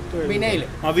വിനയിൽ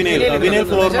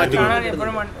കാണാൻ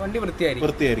എപ്പോഴും വണ്ടി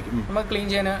വൃത്തിയായിരിക്കും, നമുക്ക് ക്ലീൻ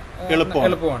ചെയ്യാൻ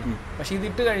എളുപ്പമാണ്. പക്ഷെ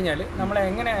ഇതിട്ട് കഴിഞ്ഞാൽ നമ്മൾ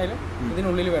എങ്ങനെയായാലും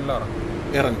ഇതിനുള്ളിൽ വെള്ളം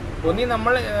ഇറങ്ങും. ഒന്നി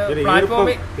നമ്മൾ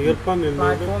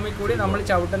പ്ലാറ്റ്ഫോമിൽ കൂടി നമ്മൾ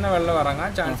ചവിട്ടുന്ന വെള്ളം ഇറങ്ങാൻ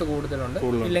ചാൻസ് കൂടുതലുണ്ട്.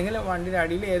 ഇല്ലെങ്കിൽ വണ്ടിയുടെ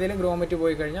അടിയിൽ ഏതെങ്കിലും ഗ്രോമറ്റ്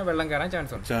പോയി കഴിഞ്ഞാൽ വെള്ളം കയറാൻ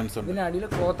ചാൻസ് ഉണ്ട്. ഇതിന്റെ അടിയിൽ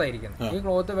ക്ലോത്ത് ആയിരിക്കുന്നത്. ഈ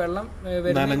ക്ലോത്ത് വെള്ളം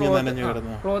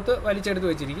ക്ലോത്ത് വലിച്ചെടുത്ത്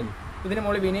വെച്ചിരിക്കും. ഇതിന്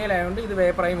മുകളിൽ വിനയിലായതുകൊണ്ട് ഇത്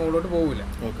വേപ്പറായി മുകളിലോട്ട് പോകില്ല.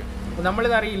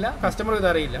 നമ്മളിത് അറിയില്ല, കസ്റ്റമർ ഇത്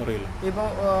അറിയില്ല. ഇപ്പോൾ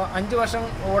 5 വർഷം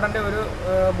ഓടേണ്ട ഒരു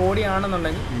ബോഡി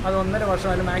ആണെന്നുണ്ടെങ്കിൽ അത് 1.5 വർഷം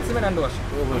അല്ലെങ്കിൽ മാക്സിമം 2 വർഷം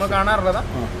നമ്മൾ കാണാറുള്ളതാ.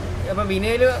 അപ്പം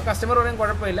വിനയിൽ കസ്റ്റമർ പറയും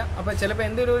കുഴപ്പമില്ല. അപ്പം ചിലപ്പോൾ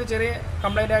എന്തെങ്കിലും ഒരു ചെറിയ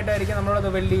കംപ്ലൈന്റ് ആയിട്ടായിരിക്കും നമ്മളത്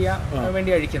വെൽഡ് ചെയ്യാൻ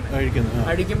വേണ്ടി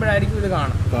അഴിക്കുമ്പോഴായിരിക്കും ഇത്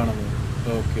കാണുന്നത്.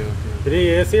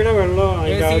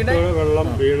 വെള്ളം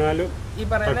വീണാലും ഈ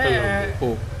പറയുന്ന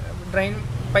ഡ്രെയിൻ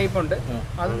പൈപ്പ് ഉണ്ട്,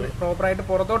 അത് പ്രോപ്പറായിട്ട്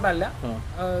പുറത്തോട്ടല്ല,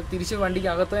 തിരിച്ച് വണ്ടിക്ക്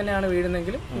അകത്ത് തന്നെയാണ്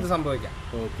വീഴുന്നെങ്കിലും ഇത് സംഭവിക്കാം.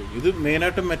 ഇത്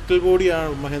മെയിനായിട്ട് മെറ്റൽ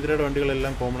ബോഡിയാണ് മഹീന്ദ്രയുടെ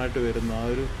വണ്ടികളെല്ലാം കോമൺ ആയിട്ട് വരുന്ന ആ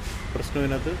ഒരു പ്രശ്നം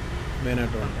ഇതിനകത്ത്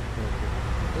മെയിനായിട്ടാണ്.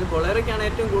 ഇത് ബൊളേറോയ്ക്കാണ്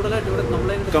ഏറ്റവും കൂടുതലായിട്ട് ഇവിടെ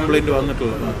കംപ്ലൈന്റ്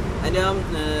വന്നിട്ടുള്ളത്. അതിന്റെ ആ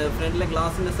ഫ്രണ്ടിലെ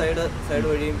ഗ്ലാസിന്റെ സൈഡ്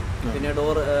വഴിയും പിന്നെ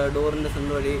ഡോറിന്റെ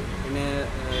സെന്റ് വഴി പിന്നെ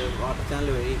വാട്ടർ ചാനൽ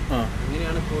വഴി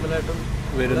ഇങ്ങനെയാണ് കൂടുതലായിട്ടും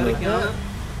വരുന്നത്.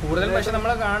 പക്ഷെ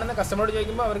നമ്മൾ കാണുന്ന കസ്റ്റമറോട്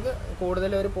ചോദിക്കുമ്പോൾ അവർക്ക്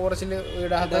കൂടുതൽ ഒരു പോർച്ചിൽ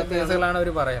ഇടാത്ത കേസുകളാണ് അവർ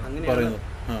പറയുന്നത്.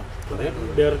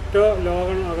 ഡെർട്ടോ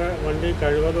ലോഗൺ ഒക്കെ വണ്ടി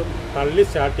കഴിവതും തള്ളി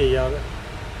സ്റ്റാർട്ട് ചെയ്യാതെ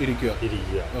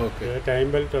ഇരിക്കുക. ടൈം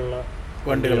ബെൽറ്റ് ഉള്ള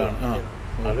വണ്ടികളാണ്.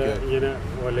 അത് ഇങ്ങനെ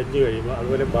ഒലഞ്ഞു കഴിയുമ്പോൾ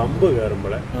അതുപോലെ ബമ്പ്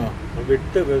കയറുമ്പോഴേ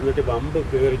വിട്ട് കഴിഞ്ഞിട്ട് ബമ്പ്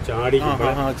കയറി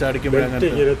ചാടിക്കുമ്പോൾ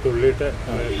ഇങ്ങനെ തുള്ളിയിട്ട്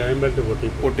ടൈം ബെൽറ്റ്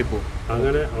പൊട്ടിപ്പോവും.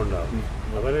 അങ്ങനെ ഉണ്ടാവും.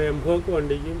 അതുപോലെ എംബോക്ക്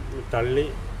വണ്ടിക്കും തള്ളി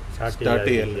സ്റ്റാർട്ട്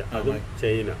ചെയ്യില്ല. അതും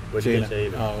ചെയിന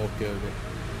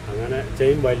അങ്ങനെ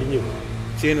ചെയിൻ വലിഞ്ഞു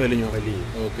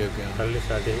തള്ളി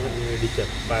സ്റ്റാർട്ട് ചെയ്യുമ്പോൾ ഇടിച്ച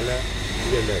പല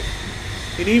ഇതല്ലേ.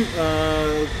 ഇനിയും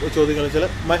ചോദ്യങ്ങൾ വെച്ചാൽ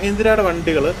മഹീന്ദ്രയുടെ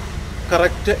വണ്ടികൾ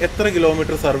കറക്റ്റ് എത്ര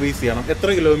കിലോമീറ്റർ സർവീസ് ചെയ്യണം, എത്ര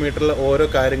കിലോമീറ്ററിൽ ഓരോ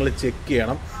കാര്യങ്ങൾ ചെക്ക്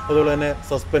ചെയ്യണം, അതുപോലെ തന്നെ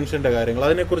സസ്പെൻഷൻ്റെ കാര്യങ്ങൾ,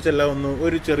 അതിനെക്കുറിച്ചെല്ലാം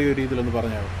ഒരു ചെറിയൊരു രീതിയിലൊന്ന്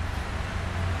പറഞ്ഞാൽ.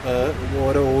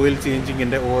 ഓരോ ഓയിൽ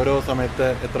ചേഞ്ചിങ്ങിൻ്റെ ഓരോ സമയത്ത്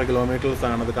എത്ര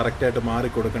കിലോമീറ്റേഴ്സാണ് അത് കറക്റ്റായിട്ട്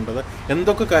മാറിക്കൊടുക്കേണ്ടത്,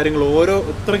 എന്തൊക്കെ കാര്യങ്ങൾ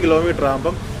എത്ര കിലോമീറ്റർ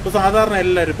ആകുമ്പം ഇപ്പോൾ സാധാരണ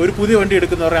എല്ലാവരും ഇപ്പോൾ ഒരു പുതിയ വണ്ടി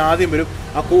എടുക്കുന്നവരെ ആദ്യം വരും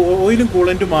ആ ഓയിലും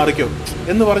കൂളൻറ്റും മാറിക്കും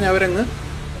എന്ന് പറഞ്ഞ് അവരങ്ങ്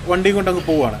വണ്ടി കൊണ്ടങ്ങ്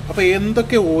പോവാണ്. അപ്പോൾ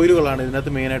എന്തൊക്കെ ഓയിലുകളാണ്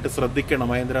ഇതിനകത്ത് മെയിനായിട്ട് ശ്രദ്ധിക്കണം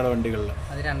മഹീന്ദ്രയുടെ വണ്ടികളിൽ?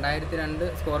 അത് 2002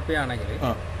 സ്കോർപിയോ ആണെങ്കിൽ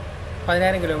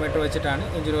 10,000 കിലോമീറ്റർ വെച്ചിട്ടാണ്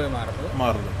എഞ്ചിൻ ഓയിൽ മാറുന്നത്.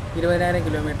 20,000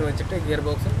 കിലോമീറ്റർ വെച്ചിട്ട് ഗിയർ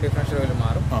ബോക്സും ഡിഫറൻഷ്യൽ ഓയിൽ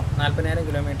മാറും. 40,000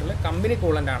 കിലോമീറ്ററിൽ കമ്പനി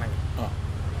കൂളൻ്റ് ആണെങ്കിൽ,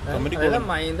 അതായത്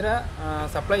മഹീന്ദ്ര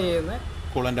സപ്ലൈ ചെയ്യുന്ന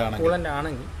കൂളൻ്റ് ആണെങ്കിൽ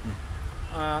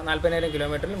 40,000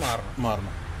 കിലോമീറ്ററിൽ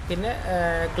മാറണം. പിന്നെ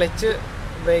ക്ലച്ച്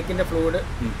ബ്രേക്കിൻ്റെ ഫ്ലൂയിഡ്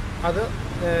അത്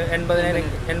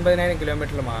 80,000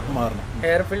 കിലോമീറ്ററിൽ മാറണം.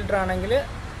 എയർ ഫിൽറ്റർ ആണെങ്കിൽ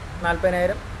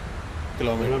 40,000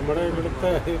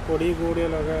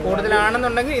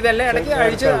 കൂടുതലാണെന്നുണ്ടെങ്കിൽ ഇതെല്ലാം ഇടയ്ക്ക്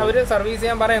അഴിച്ച് അവർ സർവീസ്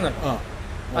ചെയ്യാൻ പറയുന്നുണ്ട്.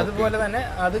 അതുപോലെ തന്നെ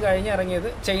അത് കഴിഞ്ഞിറങ്ങിയത്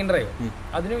ചെയിൻ ഡ്രൈവ്,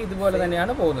 അതിനും ഇതുപോലെ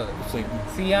തന്നെയാണ് പോകുന്നത്.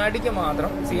 സിആർഡിക്ക്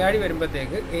മാത്രം സിആർഡി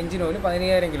വരുമ്പോഴത്തേക്ക് എഞ്ചിൻ ഓയിൽ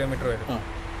 15,000 കിലോമീറ്റർ വരും.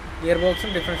 ഗിയർ ബോക്സും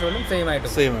ഡിഫറൻഷ്യൽ ഓയിലും സെയിം ആയിട്ട്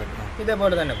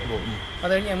ഇതേപോലെ തന്നെ പോകും.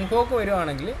 അത് കഴിഞ്ഞ് എംകോക്ക്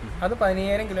വരുവാണെങ്കിൽ അത്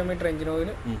 15,000 കിലോമീറ്റർ എഞ്ചിൻ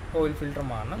ഓയിൽ ഫിൽറ്റർ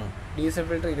മാറണം. ഡീസൽ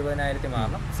ഫിൽറ്റർ 20,000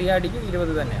 മാറണം. സിആർഡിക്ക്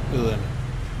 20 തന്നെയാണ്.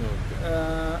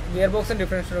 ഗിയർ ബോക്സും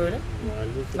ഡിഫറൻഷ്യൽ ഓയിലും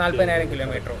 40,000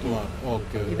 കിലോമീറ്റർ.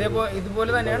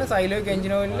 ഇതുപോലെ തന്നെയാണ് സൈലോയ്ക്ക്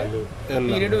എഞ്ചിൻ ഓയിലിൽ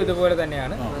പീരീഡും ഇതുപോലെ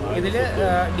തന്നെയാണ്. ഇതിൽ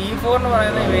D4 എന്ന്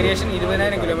പറയുന്ന വേരിയേഷൻ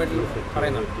 20,000 കിലോമീറ്റർ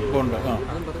പറയുന്നുണ്ട്.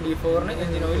 D4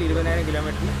 എഞ്ചിൻ ഓയിൽ 20,000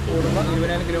 കിലോമീറ്റർ കൂടുമ്പോൾ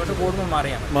 20,000 കിലോമീറ്റർ കൂടുമ്പോൾ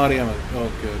മാറിയാൽ മതി.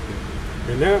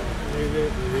 പിന്നെ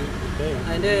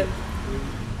അതിന്റെ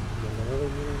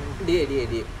ഡി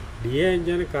എ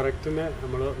എഞ്ചിന് കറക്റ്റിന്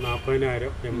നമ്മൾ 40,000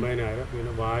 80,000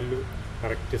 ഇങ്ങനെ വാല്യൂ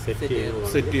കറക്റ്റ് സെറ്റ്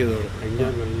ചെയ്ത്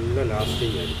എഞ്ചിൻ നല്ല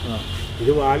ലാസ്റ്റിംഗ് ആയിരിക്കും.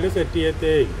 ഇത് വാല്യൂ സെറ്റ്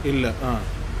ചെയ്യത്തേ ഇല്ല.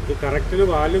 ഇത് കറക്റ്റിന്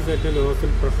വാല്യൂ സെറ്റ്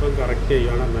നോസിൽ പ്രഷറും കറക്റ്റ്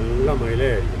ചെയ്യുകയാണെങ്കിൽ നല്ല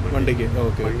മൈലേജ് ആയിരിക്കും വണ്ടിക്ക്.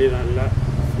 വണ്ടി നല്ല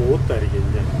സ്മൂത്ത് ആയിരിക്കും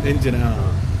എഞ്ചിൻ.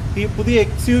 ഈ പുതിയ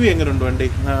XUV എങ്ങനെയുണ്ട് വണ്ടി?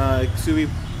 XUV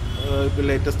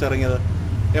ലേറ്റസ്റ്റ് ഇറങ്ങിയത്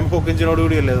എംഹോക്ക്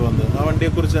എഞ്ചിനോടുകൂടിയല്ലേ അത് വന്നത്. ആ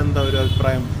വണ്ടിയെക്കുറിച്ച് എന്താ ഒരു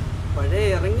അഭിപ്രായം? പഴയ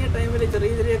ഇറങ്ങിയ ടൈമിൽ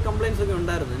ചെറിയ കംപ്ലൈൻസ് ഒക്കെ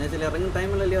ഉണ്ടായിരുന്നു. എന്നുവെച്ചാൽ ഇറങ്ങിയ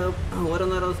ടൈമിലല്ലേ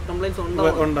ഓരോന്നോരോ കംപ്ലൈൻസ്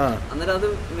ഉണ്ടാവും. അന്നേരം അത്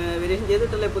വേരിയേഷൻ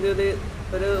ചെയ്തിട്ടല്ലേ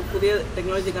ഒരു പുതിയ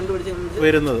ടെക്നോളജി കണ്ടുപിടിച്ച്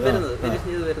വരുന്നത്.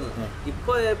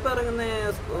 ഇപ്പൊ ഇറങ്ങുന്ന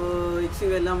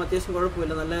XUV എല്ലാം അത്യാവശ്യം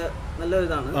കുഴപ്പമില്ല, നല്ല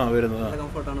ഇതാണ്, നല്ല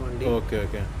കംഫർട്ടാണ് വണ്ടി.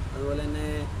 അതുപോലെ തന്നെ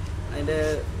അതിന്റെ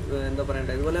എന്താ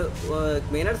പറയണ്ടേ, ഇതുപോലെ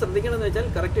മെയിനായിട്ട് ശ്രദ്ധിക്കണമെന്ന് വെച്ചാൽ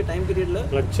കറക്റ്റ് ടൈം പീരീഡിൽ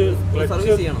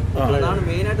സർവീസ് ചെയ്യണം. അതാണ്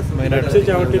മെയിനായിട്ട്.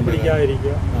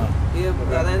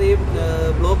 അതായത് ഈ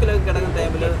ബ്ലോക്കിലൊക്കെ കിടക്കുന്ന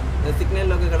ടൈമിൽ,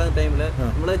 സിഗ്നലിലൊക്കെ കിടക്കുന്ന ടൈമിൽ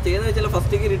നമ്മൾ ചെയ്യുന്ന വെച്ചാൽ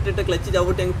ഫസ്റ്റ് ഗിയർ ഇട്ടിട്ട് ക്ലച്ച്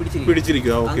ചവിട്ടി അങ്ങ്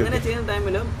പിടിച്ചിരിക്കും. അങ്ങനെ ചെയ്യുന്ന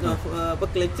ടൈമിൽ അപ്പൊ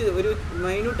ക്ലച്ച് ഒരു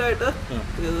മൈന്യൂട്ടായിട്ട്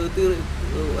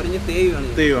ഒരഞ്ഞ് തേയുവാണ്.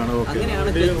 അങ്ങനെയാണ്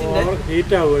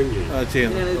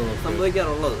ക്ലച്ചിന്റെ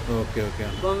സംഭവിക്കാറുള്ളത്.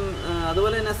 അപ്പം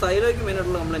അതുപോലെ തന്നെ സൈലോയ്ക്ക്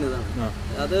മെയിനായിട്ടുള്ള കംപ്ലൈന്റ് ഇതാണ്.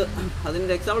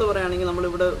 അതിന്റെ എക്സാമ്പിൾ പറയുകയാണെങ്കിൽ നമ്മൾ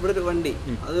ഇവിടെ ഒരു വണ്ടി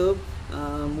അത്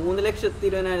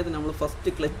 3,20,000 നമ്മൾ ഫസ്റ്റ്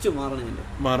ക്ലച്ച് മാറുന്നതിന്റെ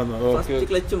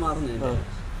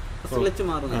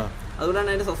അതുകൊണ്ടാണ്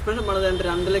അതിന്റെ സസ്പെൻഷൻ പണിത്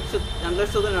 2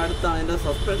 ലക്ഷത്തിന് അടുത്താണ് അതിന്റെ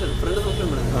സസ്പെൻഷൻ, ഫ്രണ്ട് സസ്പെൻഷൻ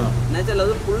പണിത്. എന്നുവെച്ചാൽ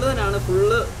അത് ഫുള്ള്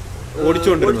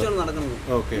ഓടിച്ചുകൊണ്ട് നടക്കുന്നത്.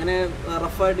 അങ്ങനെ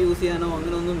റഫായിട്ട് യൂസ് ചെയ്യാനോ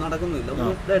അങ്ങനെ ഒന്നും നടക്കുന്നില്ല,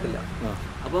 ഒന്നും ഇതായിട്ടില്ല.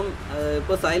 അപ്പം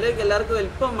ഇപ്പൊ സൈലേക്ക് എല്ലാവർക്കും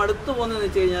ഇപ്പം അടുത്ത് പോകുന്നതെന്ന്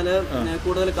വെച്ച് കഴിഞ്ഞാല്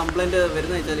കൂടുതൽ കംപ്ലൈന്റ്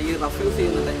വരുന്ന വെച്ചാൽ ഈ റഫ് യൂസ്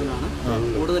ചെയ്യുന്ന ടൈമിലാണ്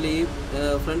കൂടുതൽ ഈ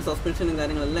ഫ്രണ്ട് സസ്പെൻഷനും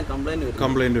കാര്യങ്ങളെല്ലാം കംപ്ലൈന്റ്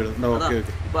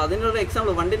വരുന്നത്. ഇപ്പൊ അതിനൊരു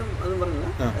എക്സാമ്പിൾ വണ്ടിനും അതും പറഞ്ഞില്ല,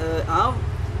 ആ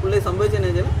പുള്ളി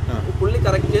സംഭവിച്ചതെന്ന് വെച്ചാൽ പുള്ളി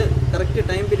കറക്റ്റ്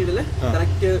ടൈം പീരീഡില്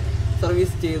കറക്റ്റ്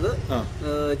സർവീസ്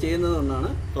ചെയ്യുന്നത് കൊണ്ടാണ്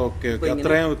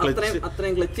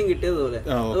അത്രയും ക്ലച്ചിങ് കിട്ടിയതുപോലെ.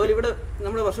 അതുപോലെ ഇവിടെ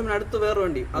നമ്മുടെ വർഷത്തിനടുത്ത് വേറെ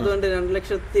വണ്ടി അതുകൊണ്ട്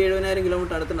 2,70,000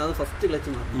 കിലോമീറ്റർ അടുത്തുണ്ട്, അത് ഫസ്റ്റ് ക്ലച്ച്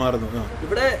മാറുന്നു.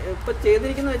 ഇവിടെ ഇപ്പൊ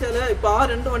ചെയ്തിരിക്കുന്ന വെച്ചാല് ഇപ്പൊ ആ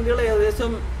 2 വണ്ടികളെ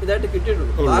ഏകദേശം ഇതായിട്ട്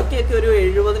കിട്ടിയിട്ടുള്ളൂ. ബാക്കിയൊക്കെ ഒരു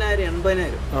 70,000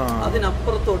 80,000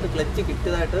 അതിനപ്പുറത്തോട്ട് ക്ലച്ച്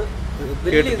കിട്ടിയതായിട്ട്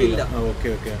വലിയ ഇതില്ല.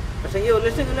 പക്ഷെ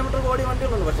 1,00,000 കിലോമീറ്റർ ഓടിയ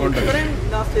വണ്ടികളുണ്ട്, പക്ഷെ ഇത്രയും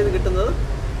ലാസ്റ്റ് ചെയ്ത് കിട്ടുന്നത്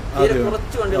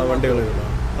കുറച്ച് വണ്ടികൾ.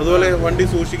 അതുപോലെ വണ്ടി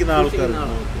സൂക്ഷിക്കുന്ന ആൾക്കാർ.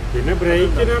 പിന്നെ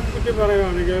ബ്രേക്കിനെ പറ്റി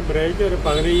പറയുകയാണെങ്കിൽ ബ്രേക്ക് ഒരു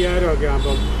 15,000 ഒക്കെ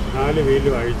ആകുമ്പോൾ 4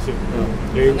 വീലും അഴിച്ച്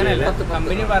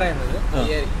കമ്പനി പറയുന്നത്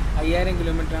 5,000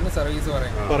 കിലോമീറ്ററാണ് സർവീസ്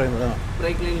പറയുന്നത്.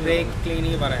 ബ്രേക്ക്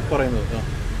ക്ലീനിങ് പറയുന്നത്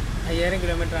 5,000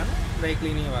 കിലോമീറ്ററാണ് ബ്രേക്ക്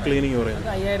ക്ലീനിങ് പറയുന്നത്.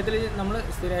 5,000-ൽ നമ്മൾ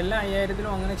സ്ഥിരം എല്ലാ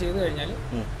 5,000-ലും അങ്ങനെ ചെയ്തു കഴിഞ്ഞാൽ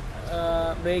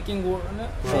ബ്രേക്ക്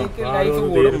ലൈഫ്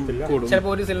കൂടും.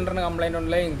 ചിലപ്പോൾ ഒരു സിലിണ്ടറിന് കംപ്ലൈന്റ്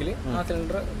ഉണ്ടെങ്കിൽ ആ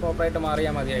സിലിണ്ടർ പ്രോപ്പറായിട്ട്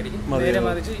മാറിയാൽ മതിയായിരിക്കും. നേരെ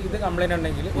മറിച്ച് ഇത് കംപ്ലൈന്റ്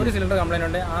ഉണ്ടെങ്കിൽ ഒരു സിലിണ്ടർ കംപ്ലൈന്റ്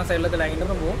ഉണ്ടെങ്കിൽ ആ സൈഡിലത്തെ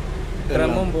ലൈനറും പോവും,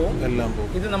 ഡ്രമ്മും പോവും.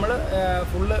 ഇത് നമ്മൾ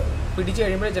ഫുള്ള് പിടിച്ചു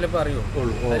കഴിയുമ്പോഴേ ചിലപ്പോൾ അറിയുള്ളൂ.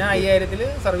 അതിന് 5,000-ൽ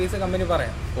സർവീസ് കമ്പനി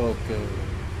പറയാം. ഓക്കെ.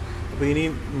 അപ്പോൾ ഇനി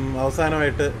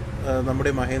അവസാനമായിട്ട്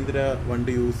നമ്മുടെ മഹേന്ദ്ര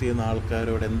വണ്ടി യൂസ് ചെയ്യുന്ന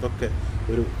ആൾക്കാരോട് എന്തൊക്കെ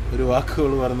ഒരു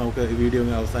വാക്കുകൾ പറഞ്ഞ് നമുക്ക് ഈ വീഡിയോ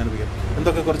അവസാനിപ്പിക്കാം?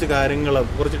 എന്തൊക്കെ കുറച്ച് കാര്യങ്ങൾ,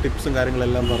 കുറച്ച് ടിപ്സും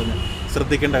കാര്യങ്ങളെല്ലാം പറഞ്ഞ്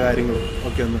ശ്രദ്ധിക്കേണ്ട കാര്യങ്ങളും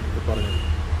ഒക്കെ ഒന്ന് പറഞ്ഞു.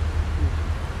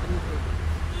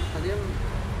 ആദ്യം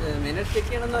മെയിനായിട്ട് ചെക്ക്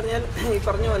ചെയ്യണമെന്ന് പറഞ്ഞാൽ ഈ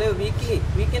പറഞ്ഞ പോലെ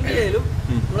വീക്കെൻഡിലായാലും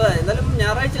നമ്മൾ എന്തായാലും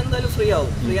ഞായറാഴ്ച എന്തായാലും ഫ്രീ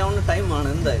ആവുന്ന ടൈമാണ്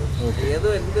എന്തായാലും.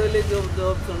 എന്ത് വലിയ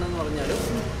ജോബ്സ് ഉണ്ടെന്ന് പറഞ്ഞാലും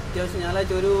അത്യാവശ്യം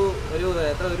ഞായറാഴ്ച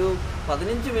ഒരു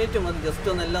 15 മിനിറ്റ് മതി ജസ്റ്റ്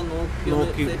ഒന്നെല്ലാം നോക്കി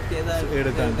സെറ്റ് ചെയ്താൽ.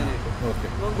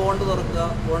 അപ്പം ബോണ്ട് തുറന്ന്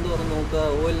നോക്കുക,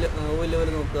 ഓയിൽ ലെവൽ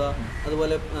നോക്കുക,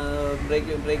 അതുപോലെ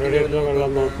ബ്രേക്ക്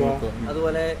ലെവൽ നോക്കുക,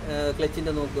 അതുപോലെ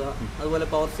ക്ലച്ചിന്റെ നോക്കുക, അതുപോലെ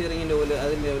പവർ സ്റ്റിയറിംഗിന്റെ ഓയിൽ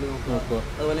അതിന്റെ ലെവൽ നോക്കുക,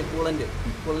 അതുപോലെ കൂളന്റ്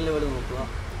ലെവൽ നോക്കുക.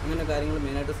 അങ്ങനെ കാര്യങ്ങൾ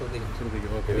മെയിനായിട്ട് ശ്രദ്ധിക്കും.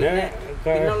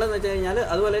 പിന്നുള്ളതെന്ന് വെച്ച് കഴിഞ്ഞാൽ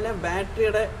അതുപോലെ തന്നെ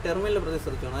ബാറ്ററിയുടെ ടെർമിനൽ പ്രതി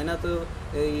ശ്രദ്ധിക്കണം. അതിനകത്ത്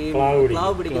ഈ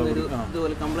ക്ലാവ് പിടിക്കുന്ന ഒരു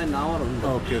ഇതുപോലെ കംപ്ലൈന്റ് ആവാറുണ്ട്.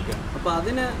 അപ്പൊ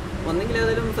അതിന് ഒന്നെങ്കിൽ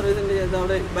ഏതെങ്കിലും സർവീസിന്റെ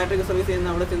അവിടെ ബാറ്ററി സർവീസ് ചെയ്യുന്ന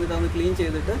അവിടെ ചെന്നിട്ട് അത് ക്ലീൻ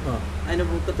ചെയ്തിട്ട് അതിന്റെ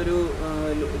മുഖത്തൊരു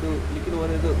ലിക്വിഡ്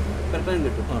പോലെ ഇത് പെരട്ടാൻ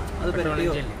കിട്ടും. അത്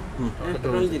പെരട്ടിയോ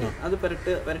അത്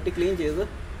പെരട്ടി ക്ലീൻ ചെയ്ത്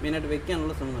മെയിനായിട്ട്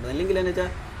വെക്കാനുള്ള ശ്രമം നടത്തുന്നത്. അല്ലെങ്കിൽ എന്ന് വെച്ചാൽ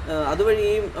അതുവഴി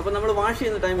അപ്പൊ നമ്മൾ വാഷ്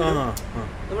ചെയ്യുന്ന ടൈമിൽ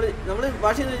നമ്മൾ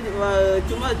വാഷ് ചെയ്യുന്ന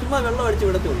ചുമ്മാ വെള്ളം അടിച്ച്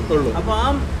വിടത്തുള്ളൂ. അപ്പൊ ആ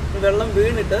വെള്ളം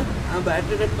വീണിട്ട് ആ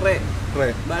ബാറ്ററിയുടെ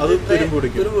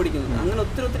തുരുമ്പൊടിക്കുന്നു. അങ്ങനെ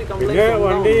ഒത്തിരി കംപ്ലൈന്റ്.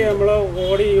 വണ്ടി നമ്മള്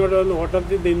ഓടി ഇങ്ങോട്ട് വന്ന്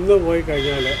ഓട്ടത്തിൽ നിന്ന് പോയി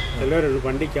കഴിഞ്ഞാൽ എല്ലാവരും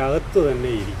വണ്ടിക്കകത്ത്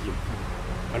തന്നെ ഇരിക്കും.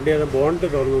 വണ്ടി അത് ബോണ്ട്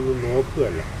തുറന്നൊന്നും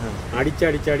നോക്കുകയല്ല,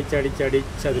 അടിച്ചടിച്ച്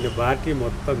അതിൻ്റെ ബാറ്ററി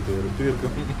മൊത്തം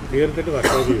തീർത്തിട്ട്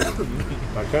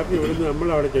വർക്ക്ഷോപ്പിൽ ഇവിടുന്ന്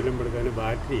നമ്മളവിടെ ചെല്ലുമ്പോഴത്തേന്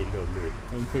ബാറ്ററി ഇല്ല,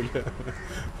 ഒന്നുമില്ല.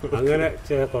 അങ്ങനെ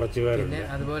കുറച്ച് പേരുണ്ട്.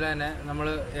 അതുപോലെ തന്നെ നമ്മൾ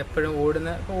എപ്പോഴും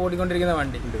ഓടിക്കൊണ്ടിരിക്കുന്ന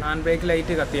വണ്ടി ഹാൻഡ് ബ്രേക്ക്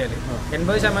ലൈറ്റ് കത്തിയാൽ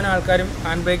 80% ആൾക്കാരും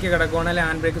hand brake കിടക്കുകയാണെങ്കിൽ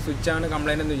hand brake switch ആണ്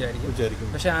കംപ്ലൈന്റ് എന്ന് വിചാരിക്കും.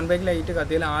 പക്ഷേ ഹാൻഡ് ബ്രേക്ക് ലൈറ്റ്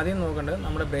കത്തിയാൽ ആദ്യം നോക്കേണ്ടത്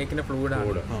നമ്മുടെ ബ്രേക്കിന്റെ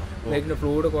ഫ്ലൂയിഡാണ്. ബ്രേക്കിന്റെ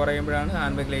ഫ്ലൂയിഡ് കുറയുമ്പോഴാണ്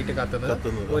ഹാൻഡ് ബ്രേക്ക് ലൈറ്റ് കത്തുന്നത്,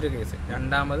 ഒരു കേസ്.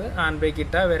 രണ്ടാമത് ഹാൻഡ് ബ്രേക്ക്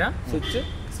ഇട്ടാൽ വരാം, സ്വിച്ച്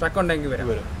സ്ട്രക്ക് ഉണ്ടെങ്കിൽ വരാം,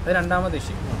 അത് രണ്ടാമത്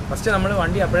ഇഷ്യൂ. ഫസ്റ്റ് നമ്മൾ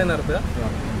വണ്ടി അപ്പോഴേ നിർത്തുക,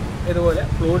 ഇതുപോലെ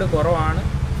ഫ്ലൂയിഡ് കുറവാണ്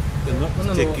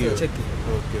ഒന്ന് ചെക്ക് ചെയ്യും.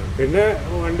 പിന്നെ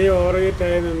വണ്ടി ഓവർഹീറ്റ്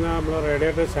ആയി നിന്നാൽ നമ്മൾ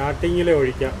റേഡിയേറ്റർ സ്റ്റാർട്ടിങ്ങിലെ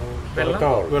ഒഴിക്കാം.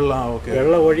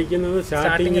 വെള്ളം ഒഴിക്കുന്നത്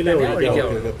സ്റ്റാർട്ടിങ്ങിലെ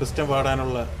ഒഴിക്കാം. പിസ്റ്റൺ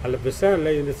പാടാനുള്ള അല്ല, പിസ്റ്റൺ അല്ല,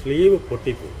 ഇതിന്റെ സ്ലീവ്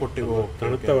പൊട്ടിപ്പോകും.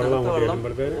 തണുത്ത വെള്ളം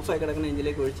വരുമ്പോഴത്തേന്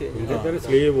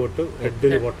സ്ലീവ് പൊട്ടും,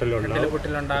 ഹെഡിന്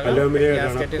പൊട്ടലുണ്ടാവും,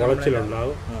 അലൂമിനിയം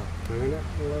കുളച്ചിലുണ്ടാവും, അങ്ങനെ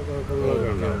ഉള്ള കുഴപ്പങ്ങളൊക്കെ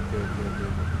ഉണ്ടാവും.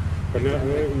 പിന്നെ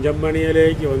ഇഞ്ചൻ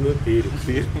പണിയിലേക്ക് വന്ന് തീരും.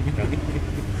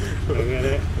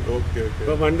 അങ്ങനെ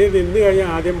ഇപ്പൊ വണ്ടി നിന്ന് കഴിഞ്ഞാൽ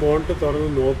ആദ്യം ബോണ്ട് തുറന്ന്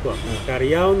നോക്കുക,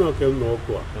 അറിയാവുന്നതൊക്കെ ഒന്ന്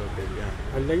നോക്കുക,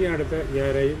 അല്ലെങ്കിൽ അടുത്ത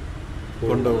ഞായറായും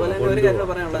അതുപോലെ തന്നെ ഒരു കാര്യം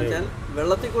പറയാനുള്ളത് വെച്ചാൽ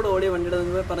വെള്ളത്തിൽ കൂടെ ഓടിയ വണ്ടിയുടെ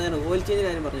പറഞ്ഞാൽ ഓയിൽ ചേഞ്ച്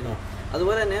കാര്യം പറഞ്ഞു.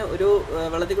 അതുപോലെ തന്നെ ഒരു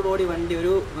വെള്ളത്തിൽ കൂടെ ഓടിയ വണ്ടി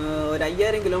ഒരു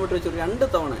 5,000 കിലോമീറ്റർ വെച്ച് 2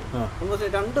 തവണ ഓൾമോസ്റ്റ്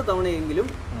 2 തവണയെങ്കിലും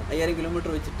 5,000 കിലോമീറ്റർ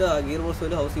വെച്ചിട്ട് ആ ഗിയർ ബോക്സ്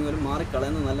പോലും ഹൗസിംഗ് പോലും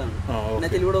മാറിക്കളയുന്നത് നല്ലതാണ്.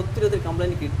 എന്നുവെച്ചാൽ ഇവിടെ ഒത്തിരി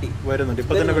കംപ്ലൈന്റ് കിട്ടി വരുന്നുണ്ട്.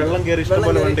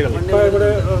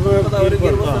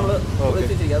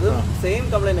 അത് സെയിം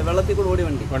കംപ്ലൈന്റ് വെള്ളത്തിൽ കൂടെ ഓടിയ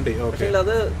വണ്ടി. പക്ഷേ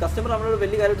അത് കസ്റ്റമർ നമ്മളോട്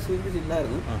വലിയ കാര്യമായിട്ട്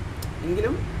സൂചിപ്പിച്ചില്ലായിരുന്നു.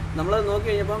 എങ്കിലും നമ്മളത് നോക്കി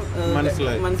കഴിഞ്ഞപ്പം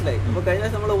മനസ്സിലായി. അപ്പോൾ കഴിഞ്ഞ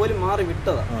ദിവസം നമ്മൾ ഓയിൽ മാറി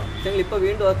വിട്ടതാ, പക്ഷേ ഇപ്പൊ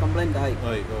വീണ്ടും അത് കംപ്ലൈന്റ് ആയി.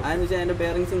 അതെന്ന് വെച്ചാൽ അതിന്റെ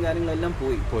ബെയറിങ്സും കാര്യങ്ങളെല്ലാം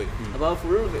പോയി. അപ്പോൾ ആ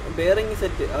ഫുൾ ബെയറിംഗ്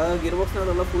സെറ്റ്, ആ gear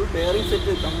ബോക്സിനകത്തുള്ള full bearing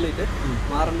set complete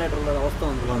മാറേണ്ടതായിട്ടുള്ള അവസ്ഥ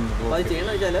വന്നു. അപ്പോൾ അത്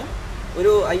ചെയ്യണമെന്ന് വെച്ചാൽ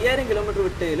ഒരു 5000 കിലോമീറ്റർ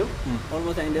വിട്ടേലും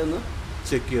ഓൾമോസ്റ്റ് അതിന്റെ ഒന്ന്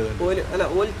ചെക്ക് ചെയ്ത്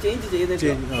ഓയിൽ ചേഞ്ച്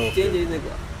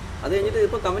ചെയ്തേക്കുക. അത് കഴിഞ്ഞിട്ട്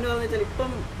ഇപ്പോൾ കമ്പനി പറഞ്ഞു വെച്ചാൽ ഇപ്പം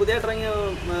പുതിയതായിട്ട് ഇറങ്ങിയ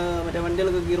മറ്റേ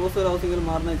വണ്ടികൾക്ക് ഗിയർ ബോക്സ് ഹൗസിംഗിൽ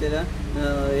മാറുന്നത് വെച്ചാൽ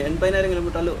 80,000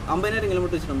 കിലോമീറ്റർ അല്ല 50,000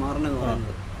 കിലോമീറ്റർ വെച്ചിട്ട് മാറണമെന്ന്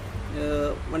പറയുന്നത്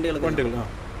വണ്ടികൾ.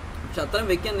 പക്ഷെ അത്രയും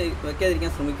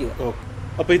വെക്കാതിരിക്കാൻ ശ്രമിക്കുക.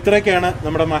 അപ്പോൾ ഇത്രയൊക്കെയാണ്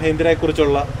നമ്മുടെ മഹീന്ദ്രയെ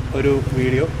കുറിച്ചുള്ള ഒരു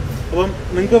വീഡിയോ. അപ്പം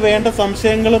നിങ്ങൾക്ക് വേണ്ട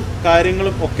സംശയങ്ങളും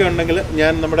കാര്യങ്ങളും ഒക്കെ ഉണ്ടെങ്കിൽ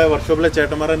ഞാൻ നമ്മുടെ വർക്ക്ഷോപ്പിലെ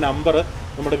ചേട്ടന്മാരുടെ നമ്പർ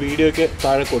നമ്മുടെ വീഡിയോയ്ക്ക്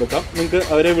താഴെ കൊടുക്കാം. നിങ്ങൾക്ക്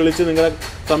അവരെ വിളിച്ച് നിങ്ങളുടെ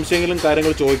സംശയങ്ങളും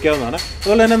കാര്യങ്ങളും ചോദിക്കാവുന്നതാണ്.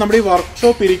 അതുപോലെ തന്നെ നമ്മുടെ ഈ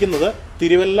വർക്ക്ഷോപ്പ് ഇരിക്കുന്നത്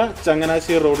തിരുവല്ല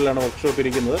ചങ്ങനാശ്ശേരി റോഡിലാണ് വർക്ക്ഷോപ്പ്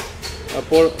ഇരിക്കുന്നത്.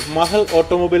 അപ്പോൾ മഹൽ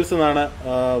ഓട്ടോമൊബൈൽസ് എന്നാണ്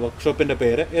വർക്ക്ഷോപ്പിൻ്റെ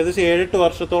പേര്. ഏകദേശം 7-8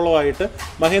 വർഷത്തോളമായിട്ട്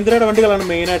മഹീന്ദ്രയുടെ വണ്ടികളാണ്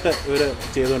മെയിനായിട്ട് ഇവർ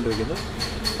ചെയ്തുകൊണ്ടിരിക്കുന്നത്.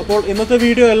 അപ്പോൾ ഇന്നത്തെ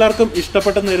വീഡിയോ എല്ലാവർക്കും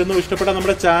ഇഷ്ടപ്പെട്ടെന്ന് വരുന്നു. ഇഷ്ടപ്പെട്ട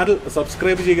നമ്മുടെ ചാനൽ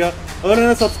സബ്സ്ക്രൈബ് ചെയ്യുക. അതുപോലെ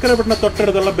തന്നെ സബ്സ്ക്രൈബ് ബട്ടൺ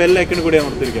തൊട്ടടുത്തുള്ള ബെൽ ഐക്കൺ കൂടി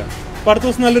അമർത്തിരിക്കുക. അപ്പോൾ അടുത്ത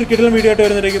ദിവസം നല്ലൊരു കിടിലൻ വീഡിയോ ആയിട്ട്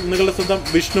വരുന്നതായിരിക്കും. നിങ്ങളുടെ സ്വന്തം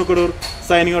Vishnu കുടൂർ,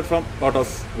 signing out from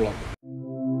autos vlog.